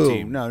don't know part of the who.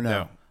 team.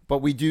 No. But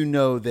we do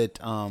know that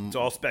it's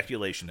all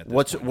speculation at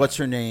this point. What's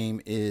her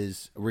name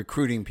is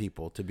recruiting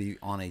people to be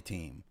on a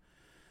team.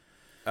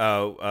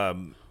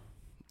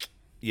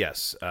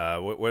 Yes.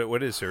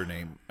 What is her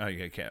name?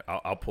 I can't.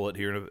 I'll pull it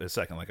here in a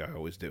second, like I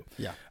always do.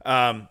 Yeah.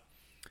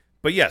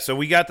 But yeah, so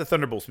we got the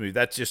Thunderbolts movie.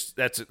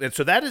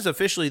 So that is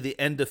officially the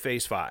end of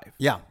Phase 5.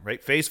 Yeah.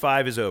 Right. Phase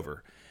 5 is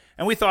over,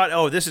 and we thought,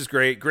 oh, this is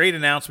great. Great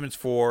announcements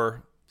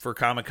for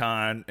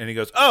Comic-Con. And he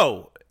goes,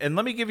 oh, and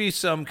let me give you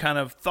some kind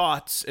of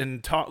thoughts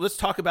and talk. Let's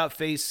talk about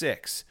Phase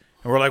 6.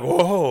 And we're like,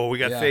 whoa, we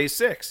got Phase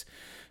 6.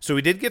 So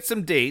we did get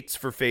some dates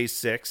for Phase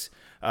 6.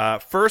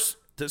 First,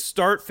 to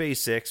start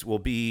Phase 6 will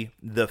be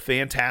the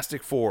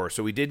Fantastic Four.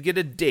 So we did get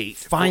a date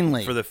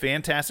finally for the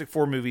Fantastic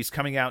Four movies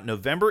coming out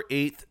November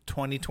 8th,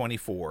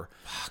 2024.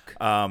 Fuck.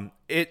 And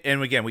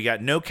again, we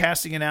got no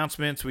casting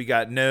announcements. We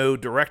got no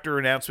director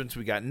announcements.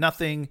 We got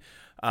nothing.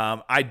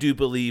 I do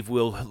believe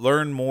we'll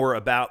learn more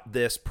about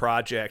this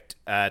project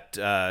at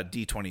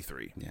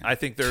D23. Yeah. I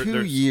think there's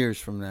 2 years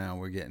from now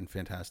we're getting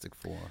Fantastic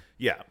Four.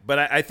 Yeah, but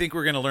I think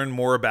we're going to learn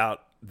more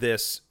about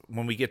this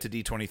when we get to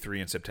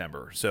D23 in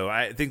September. So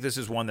I think this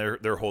is one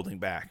they're holding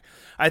back.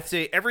 I'd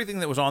say everything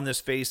that was on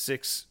this Phase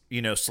 6,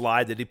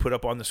 slide that he put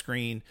up on the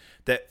screen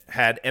that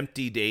had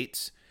empty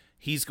dates,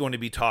 he's going to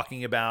be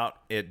talking about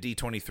at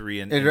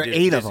D23. And there are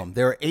 8 of them.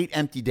 There are 8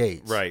 empty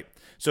dates. Right.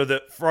 So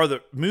for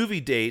the movie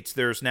dates,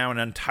 there's now an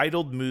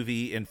untitled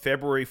movie in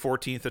February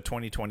 14th of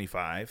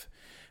 2025.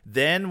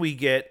 Then we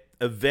get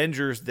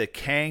Avengers: The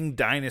Kang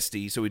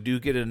Dynasty. So we do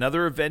get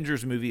another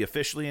Avengers movie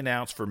officially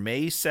announced for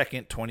May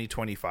 2nd,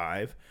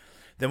 2025.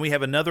 Then we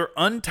have another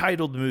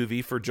untitled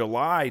movie for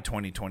July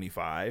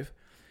 2025.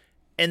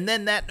 And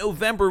then that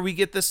November, we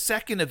get the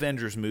second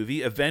Avengers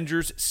movie,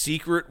 Avengers: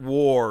 Secret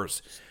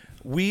Wars.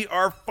 We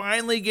are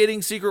finally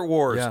getting Secret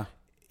Wars. Yeah.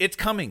 It's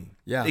coming.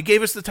 Yeah. They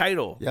gave us the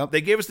title. Yep.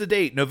 They gave us the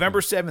date,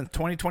 November 7th,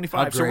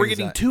 2025. So we're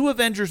getting that? 2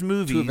 Avengers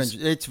movies.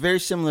 It's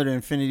very similar to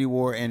Infinity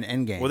War and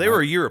Endgame. Well, they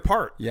were a year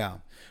apart. Yeah.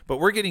 But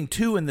we're getting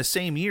 2 in the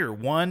same year.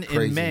 One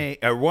Crazy. in May,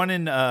 one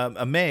in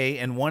May,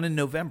 and one in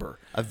November.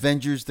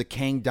 Avengers: The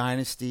Kang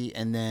Dynasty,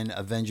 and then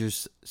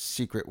Avengers: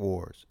 Secret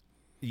Wars.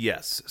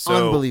 Yes.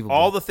 So Unbelievable.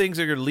 all the things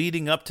that are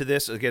leading up to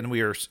this, again,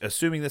 we are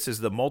assuming this is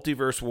the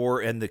multiverse war,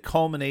 and the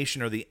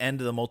culmination or the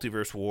end of the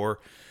multiverse war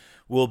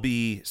will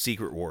be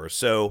Secret Wars.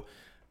 So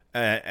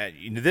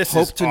this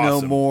Hope is to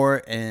awesome. know more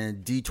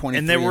in D23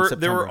 And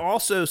there were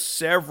also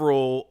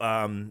several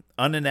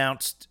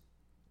unannounced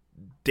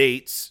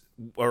dates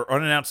or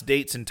unannounced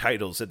dates and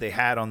titles that they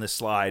had on this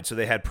slide. So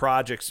they had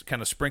projects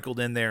kind of sprinkled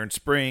in there in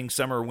spring,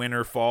 summer,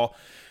 winter, fall.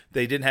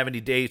 They didn't have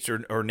any dates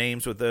or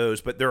names with those,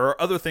 but there are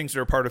other things that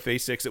are part of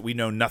Phase 6 that we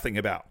know nothing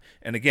about.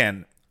 And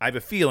again, I have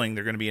a feeling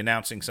they're going to be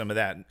announcing some of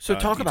that. So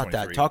talk about D23.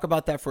 that. Talk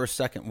about that for a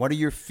second. What are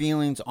your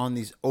feelings on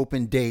these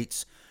open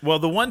dates? Well,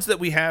 the ones that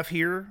we have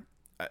here,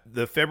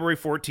 the February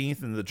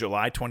 14th and the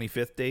July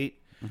 25th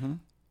date,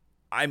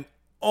 I'm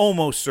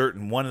almost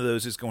certain one of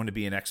those is going to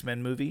be an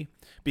X-Men movie,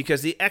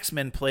 because the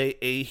X-Men play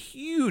a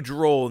huge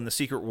role in the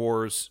Secret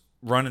Wars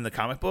run in the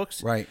comic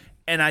books. Right.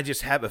 And I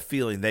just have a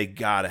feeling they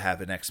got to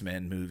have an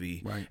X-Men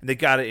movie. Right. And they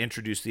got to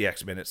introduce the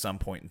X-Men at some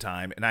point in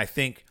time. And I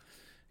think,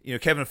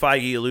 Kevin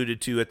Feige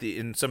alluded to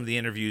in some of the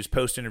interviews,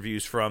 post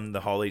interviews from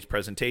the Hall H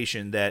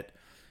presentation, that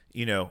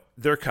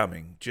they're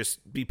coming.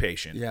 Just be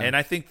patient. Yeah. And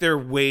I think they're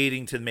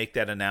waiting to make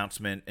that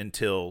announcement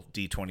until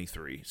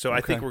D23. So I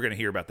think we're going to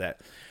hear about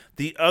that.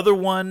 The other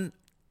one,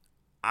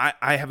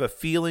 I have a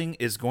feeling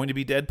is going to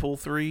be Deadpool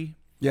 3.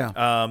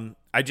 Yeah.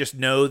 I just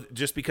know,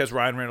 just because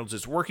Ryan Reynolds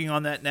is working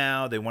on that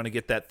now, they want to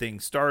get that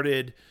thing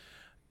started.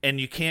 And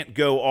you can't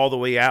go all the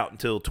way out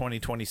until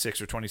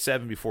 2026 or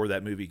 27 before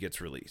that movie gets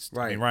released.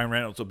 Right. I mean, Ryan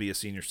Reynolds will be a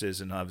senior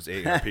citizen of his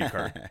AARP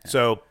card.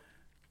 So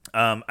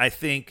I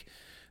think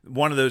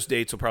one of those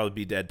dates will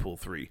probably be Deadpool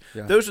 3.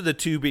 Yeah. Those are the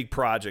two big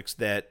projects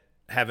that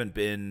haven't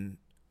been,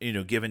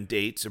 given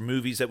dates, or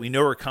movies that we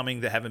know are coming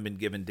that haven't been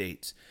given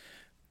dates.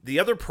 The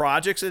other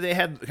projects that they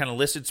had kind of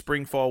listed,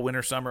 spring, fall,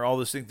 winter, summer, all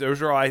those things,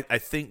 those are, I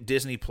think,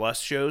 Disney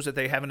Plus shows that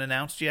they haven't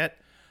announced yet.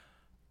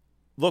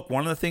 Look,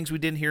 one of the things we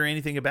didn't hear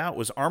anything about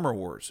was Armor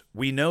Wars.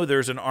 We know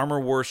there's an Armor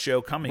Wars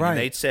show coming, Right. and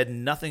they'd said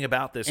nothing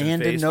about this and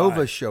in a Phase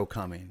Nova 5. show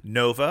coming.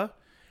 Nova.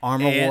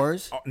 Armor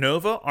Wars.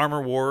 Nova,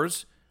 Armor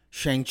Wars.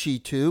 Shang-Chi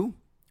 2.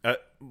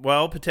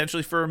 Well,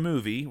 potentially for a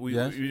movie.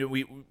 Yes.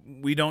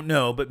 We don't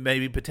know, but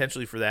maybe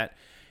potentially for that.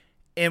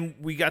 And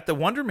we got the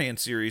Wonder Man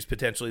series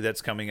potentially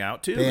that's coming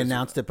out too. They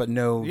announced it, but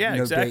no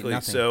exactly. date,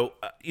 nothing. So,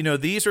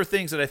 these are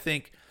things that I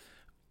think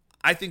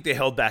they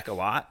held back a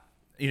lot.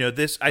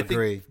 I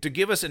think to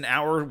give us an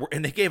hour,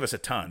 and they gave us a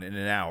ton in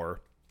an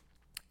hour.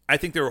 I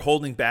think they were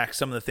holding back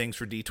some of the things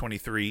for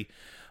D23.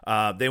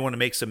 They want to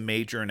make some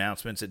major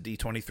announcements at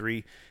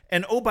D23.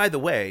 And oh, by the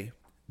way,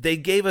 they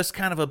gave us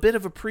kind of a bit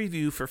of a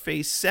preview for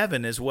Phase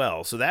 7 as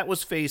well. So that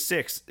was Phase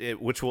 6,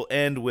 which will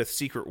end with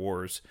Secret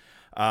Wars.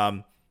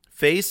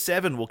 Phase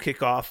 7 will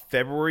kick off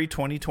February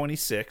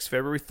 2026,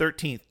 February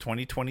 13th,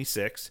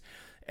 2026.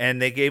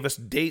 And they gave us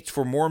dates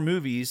for more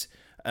movies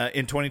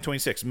in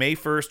 2026, May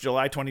 1st,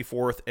 July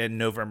 24th, and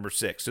November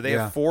 6th. So they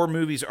have 4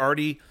 movies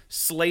already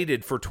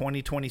slated for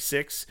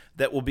 2026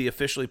 that will be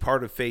officially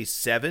part of Phase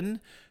 7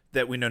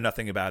 that we know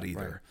nothing about either.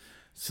 Right.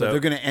 So they're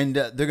going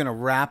to they're going to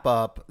wrap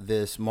up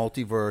this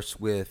multiverse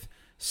with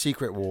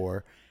Secret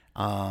Wars,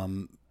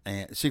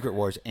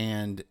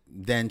 and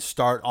then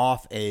start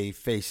off a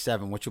Phase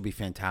 7, which will be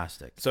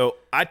fantastic. So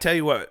I tell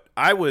you what,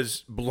 I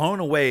was blown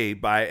away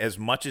by as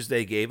much as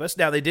they gave us.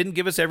 Now, they didn't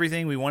give us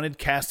everything. We wanted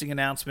casting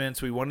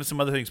announcements. We wanted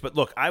some other things. But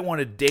look, I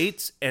wanted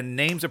dates and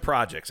names of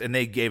projects, and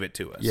they gave it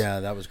to us. Yeah,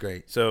 that was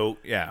great. So,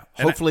 yeah.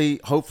 Hopefully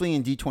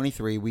in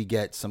D23, we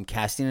get some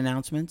casting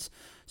announcements,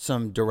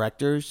 some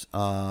directors,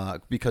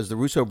 because the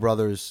Russo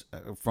brothers,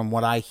 from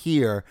what I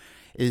hear,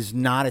 is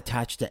not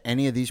attached to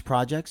any of these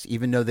projects,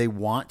 even though they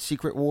want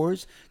Secret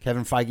Wars.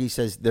 Kevin Feige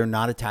says they're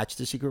not attached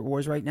to Secret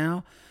Wars right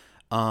now.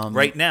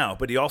 Right now,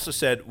 but he also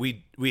said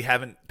we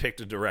haven't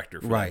picked a director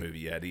for Right. the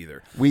movie yet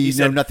either. We He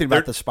know said nothing about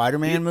they're- the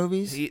Spider-Man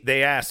movies.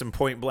 They asked him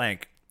point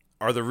blank,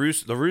 "Are the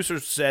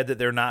Russos said that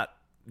they're not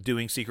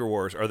doing Secret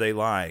Wars? Are they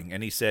lying?"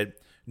 And he said,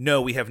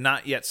 "No, we have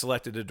not yet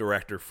selected a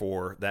director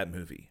for that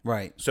movie."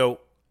 Right. So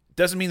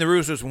doesn't mean the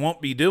Russos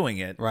won't be doing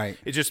it. Right.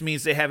 It just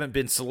means they haven't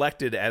been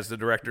selected as the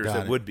directors Got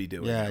that it. would be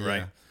doing Yeah, it.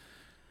 Right.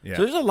 Yeah.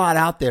 So there's a lot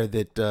out there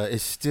that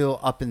is still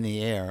up in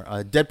the air.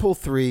 Deadpool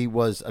 3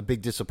 was a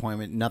big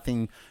disappointment.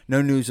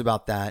 No news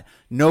about that.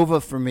 Nova,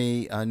 for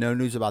me, no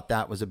news about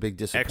that, was a big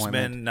disappointment.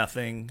 X-Men,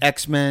 nothing.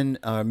 X-Men,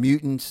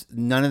 Mutants,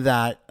 none of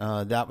that.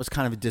 That was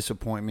kind of a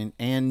disappointment.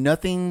 And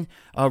nothing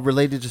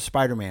related to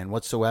Spider-Man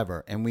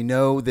whatsoever. And we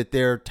know that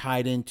they're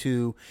tied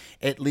into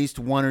at least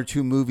 1 or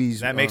 2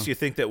 movies. That makes you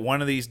think that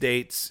one of these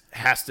dates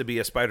has to be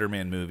a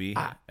Spider-Man movie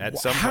at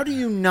some How point.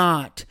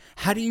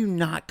 do you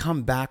not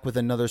come back with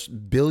another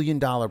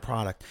billion-dollar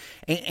product?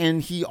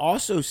 And he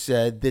also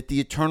said that the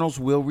Eternals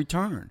will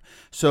return.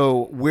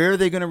 So where are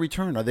they going to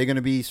return? Are they going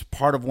to be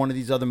part of one of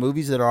these other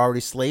movies that are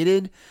already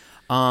slated?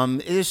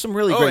 There's some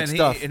really great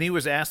stuff. And he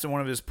was asked in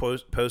one of his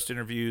post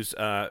interviews,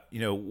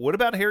 what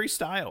about Harry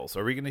Styles?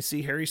 Are we going to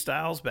see Harry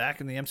Styles back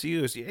in the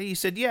MCU? He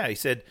said, yeah. He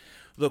said,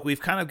 look,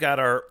 we've kind of got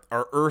our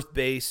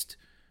Earth-based,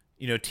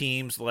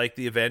 teams like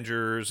the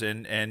Avengers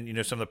and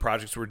some of the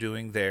projects we're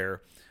doing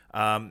there.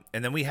 And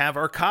then we have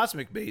our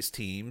cosmic-based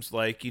teams,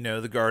 like,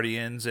 the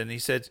Guardians. And he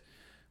said,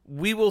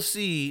 we will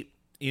see,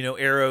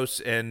 Eros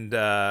and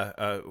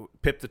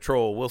Pip the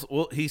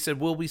Troll. He said,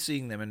 we'll be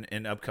seeing them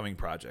in upcoming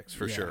projects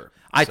for sure.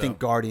 I think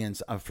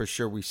Guardians, for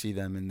sure we see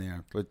them in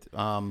there. But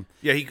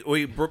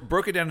he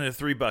broke it down into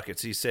 3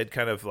 buckets. He said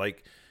kind of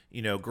like,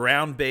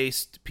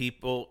 ground-based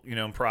people,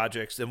 in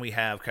projects. Then we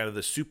have kind of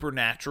the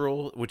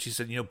supernatural, which he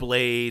said,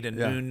 Blade and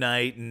Moon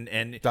Knight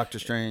and Doctor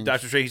Strange.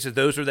 He said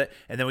those are that.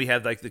 And then we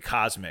have like the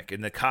cosmic,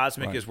 and the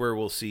cosmic is where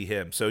we'll see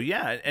him. So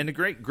and a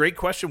great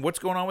question. What's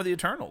going on with the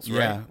Eternals? Right?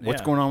 Yeah.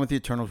 What's going on with the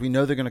Eternals? We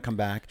know they're going to come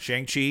back.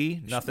 Shang-Chi,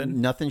 nothing.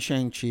 Nothing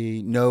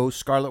Shang-Chi. No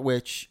Scarlet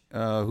Witch,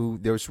 who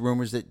there was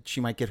rumors that she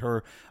might get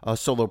her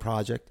solo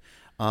project.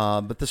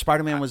 But the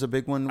Spider-Man was a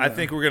big one. I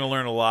think we're going to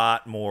learn a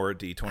lot more at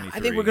D23. I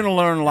think we're going to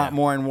learn a lot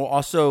more, and we'll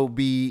also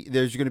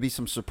there's going to be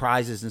some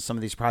surprises in some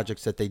of these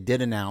projects that they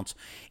did announce,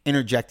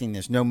 interjecting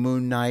this. No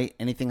Moon Knight,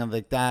 anything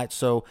like that.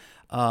 So,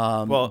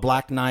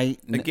 Black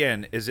Knight.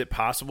 Again, is it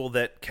possible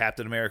that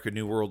Captain America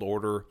New World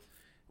Order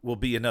will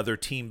be another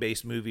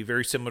team-based movie,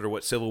 very similar to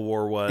what Civil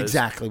War was?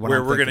 Exactly.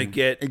 Where we're going to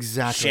get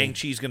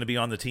Shang-Chi's going to be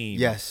on the team.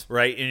 Yes.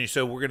 Right? And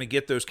so we're going to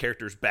get those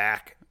characters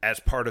back as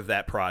part of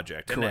that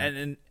project.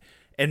 Correct.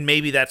 And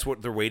maybe that's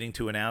what they're waiting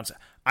to announce.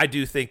 I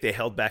do think they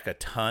held back a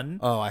ton.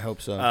 Oh, I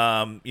hope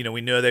so.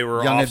 We know they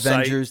were Young off-site.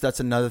 Avengers. That's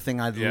another thing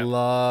I'd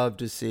love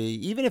to see,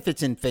 even if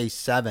it's in Phase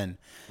 7.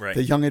 Right.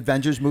 The Young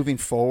Avengers moving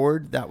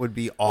forward, that would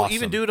be awesome. Well,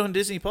 even do it on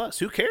Disney Plus.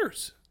 Who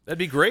cares? That'd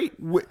be great.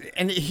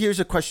 And here's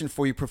a question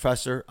for you,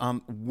 Professor.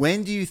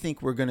 When do you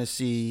think we're going to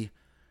see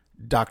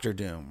Doctor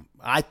Doom?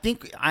 I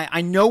think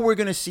I know we're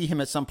going to see him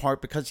at some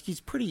part because he's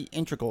pretty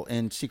integral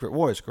in Secret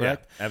Wars,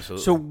 correct? Yeah,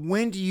 absolutely. So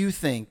when do you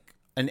think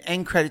an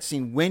end credit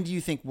scene? When do you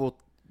think we'll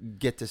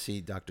get to see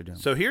Doctor Doom?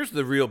 So here's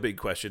the real big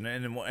question,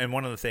 and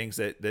one of the things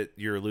that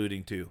you're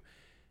alluding to.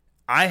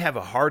 I have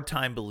a hard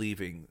time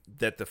believing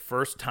that the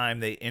first time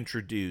they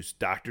introduced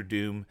Doctor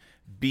Doom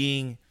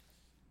being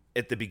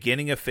at the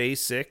beginning of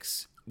Phase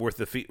 6 with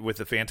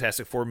the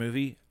Fantastic Four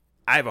movie,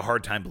 I have a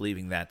hard time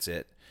believing that's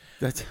it.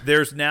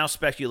 There's now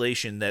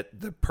speculation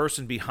that the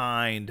person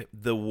behind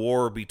the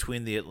war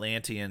between the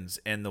Atlanteans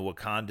and the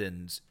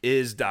Wakandans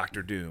is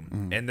Doctor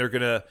Doom, and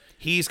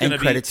he's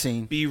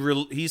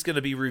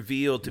gonna be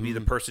revealed to be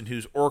the person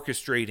who's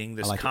orchestrating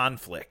this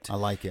conflict. I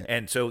like it,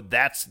 and so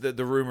that's the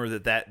rumor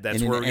that's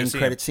and where an end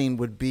credit scene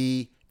would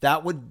be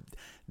that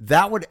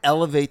would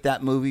elevate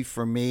that movie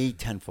for me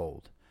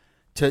tenfold.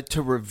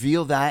 To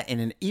reveal that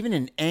in even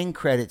an end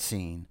credit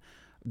scene,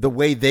 the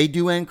way they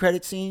do end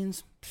credit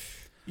scenes,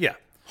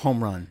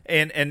 home run.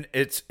 And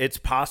it's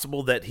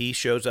possible that he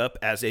shows up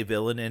as a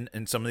villain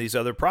in some of these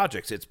other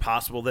projects. It's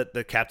possible that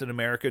the Captain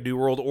America New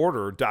World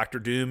Order, Doctor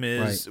Doom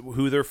is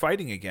who they're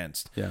fighting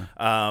against. Yeah.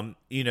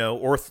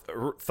 Or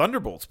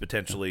Thunderbolts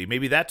potentially.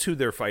 Maybe that's who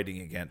they're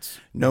fighting against.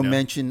 No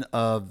mention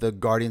of the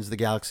Guardians of the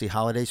Galaxy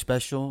holiday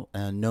special,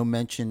 and no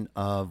mention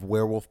of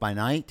Werewolf by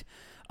Night.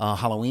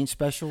 Halloween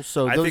special.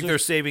 So I think they're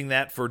saving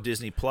that for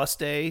Disney Plus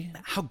Day.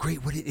 How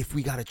great would it if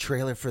we got a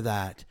trailer for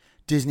that?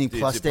 Disney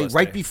Plus Day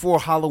right before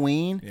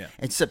Halloween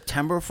in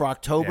September for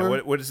October.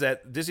 Yeah, what is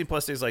that? Disney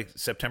Plus Day is like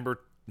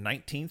September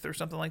 19th or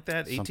something like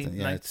that. 18th,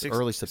 yeah, it's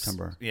early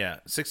September.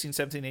 16,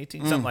 17,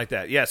 18, something like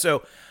that. Yeah,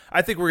 so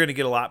I think we're going to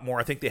get a lot more.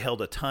 I think they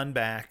held a ton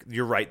back.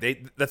 You're right.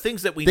 The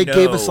things that they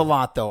gave us a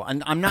lot though.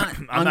 And I'm not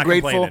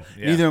ungrateful.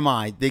 Neither am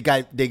I. They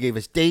gave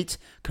us dates,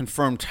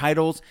 confirmed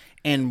titles,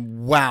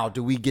 and wow,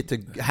 do we get to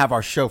have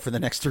our show for the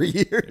next 3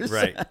 years?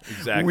 Right,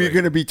 exactly. We're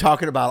going to be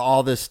talking about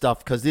all this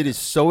stuff because it is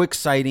so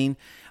exciting.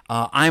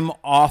 I'm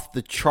off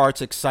the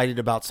charts excited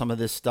about some of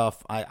this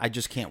stuff. I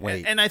just can't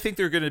wait. And I think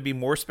there's going to be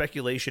more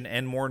speculation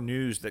and more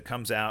news that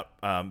comes out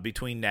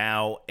between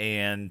now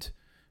and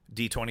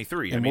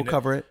D23. And we'll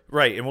cover it.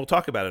 Right, and we'll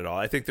talk about it all.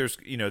 I think there's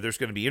going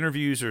to be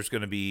interviews, there's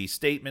going to be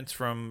statements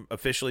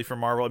officially from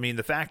Marvel. I mean,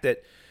 the fact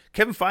that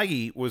Kevin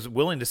Feige was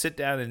willing to sit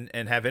down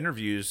and have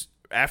interviews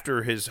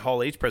after his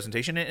Hall H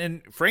presentation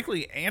and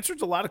frankly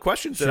answered a lot of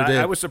questions that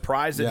I was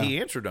surprised that he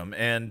answered them.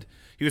 And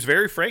he was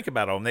very frank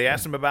about them. They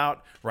asked him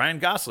about Ryan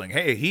Gosling.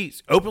 Hey,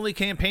 he's openly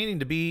campaigning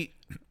to be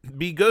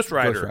Ghost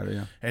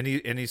Rider. And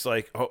he's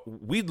like, oh,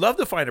 we'd love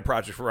to find a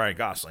project for Ryan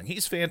Gosling.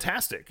 He's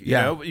fantastic. We'd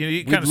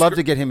love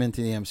to get him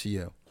into the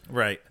MCU.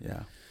 Right.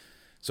 Yeah.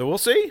 So we'll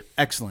see.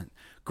 Excellent.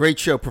 Great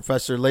show,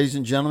 Professor. Ladies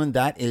and gentlemen,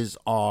 that is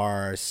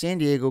our San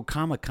Diego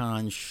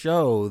Comic-Con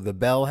show. The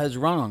bell has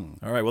rung.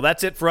 All right, well,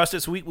 that's it for us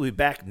this week. We'll be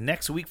back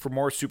next week for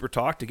more Super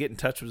Talk. To get in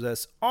touch with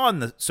us on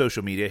the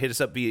social media, hit us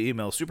up via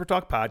email,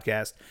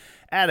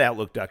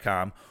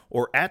 supertalkpodcast@outlook.com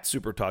or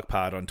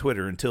 @supertalkpod on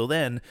Twitter. Until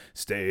then,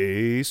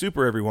 stay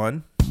super,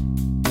 everyone.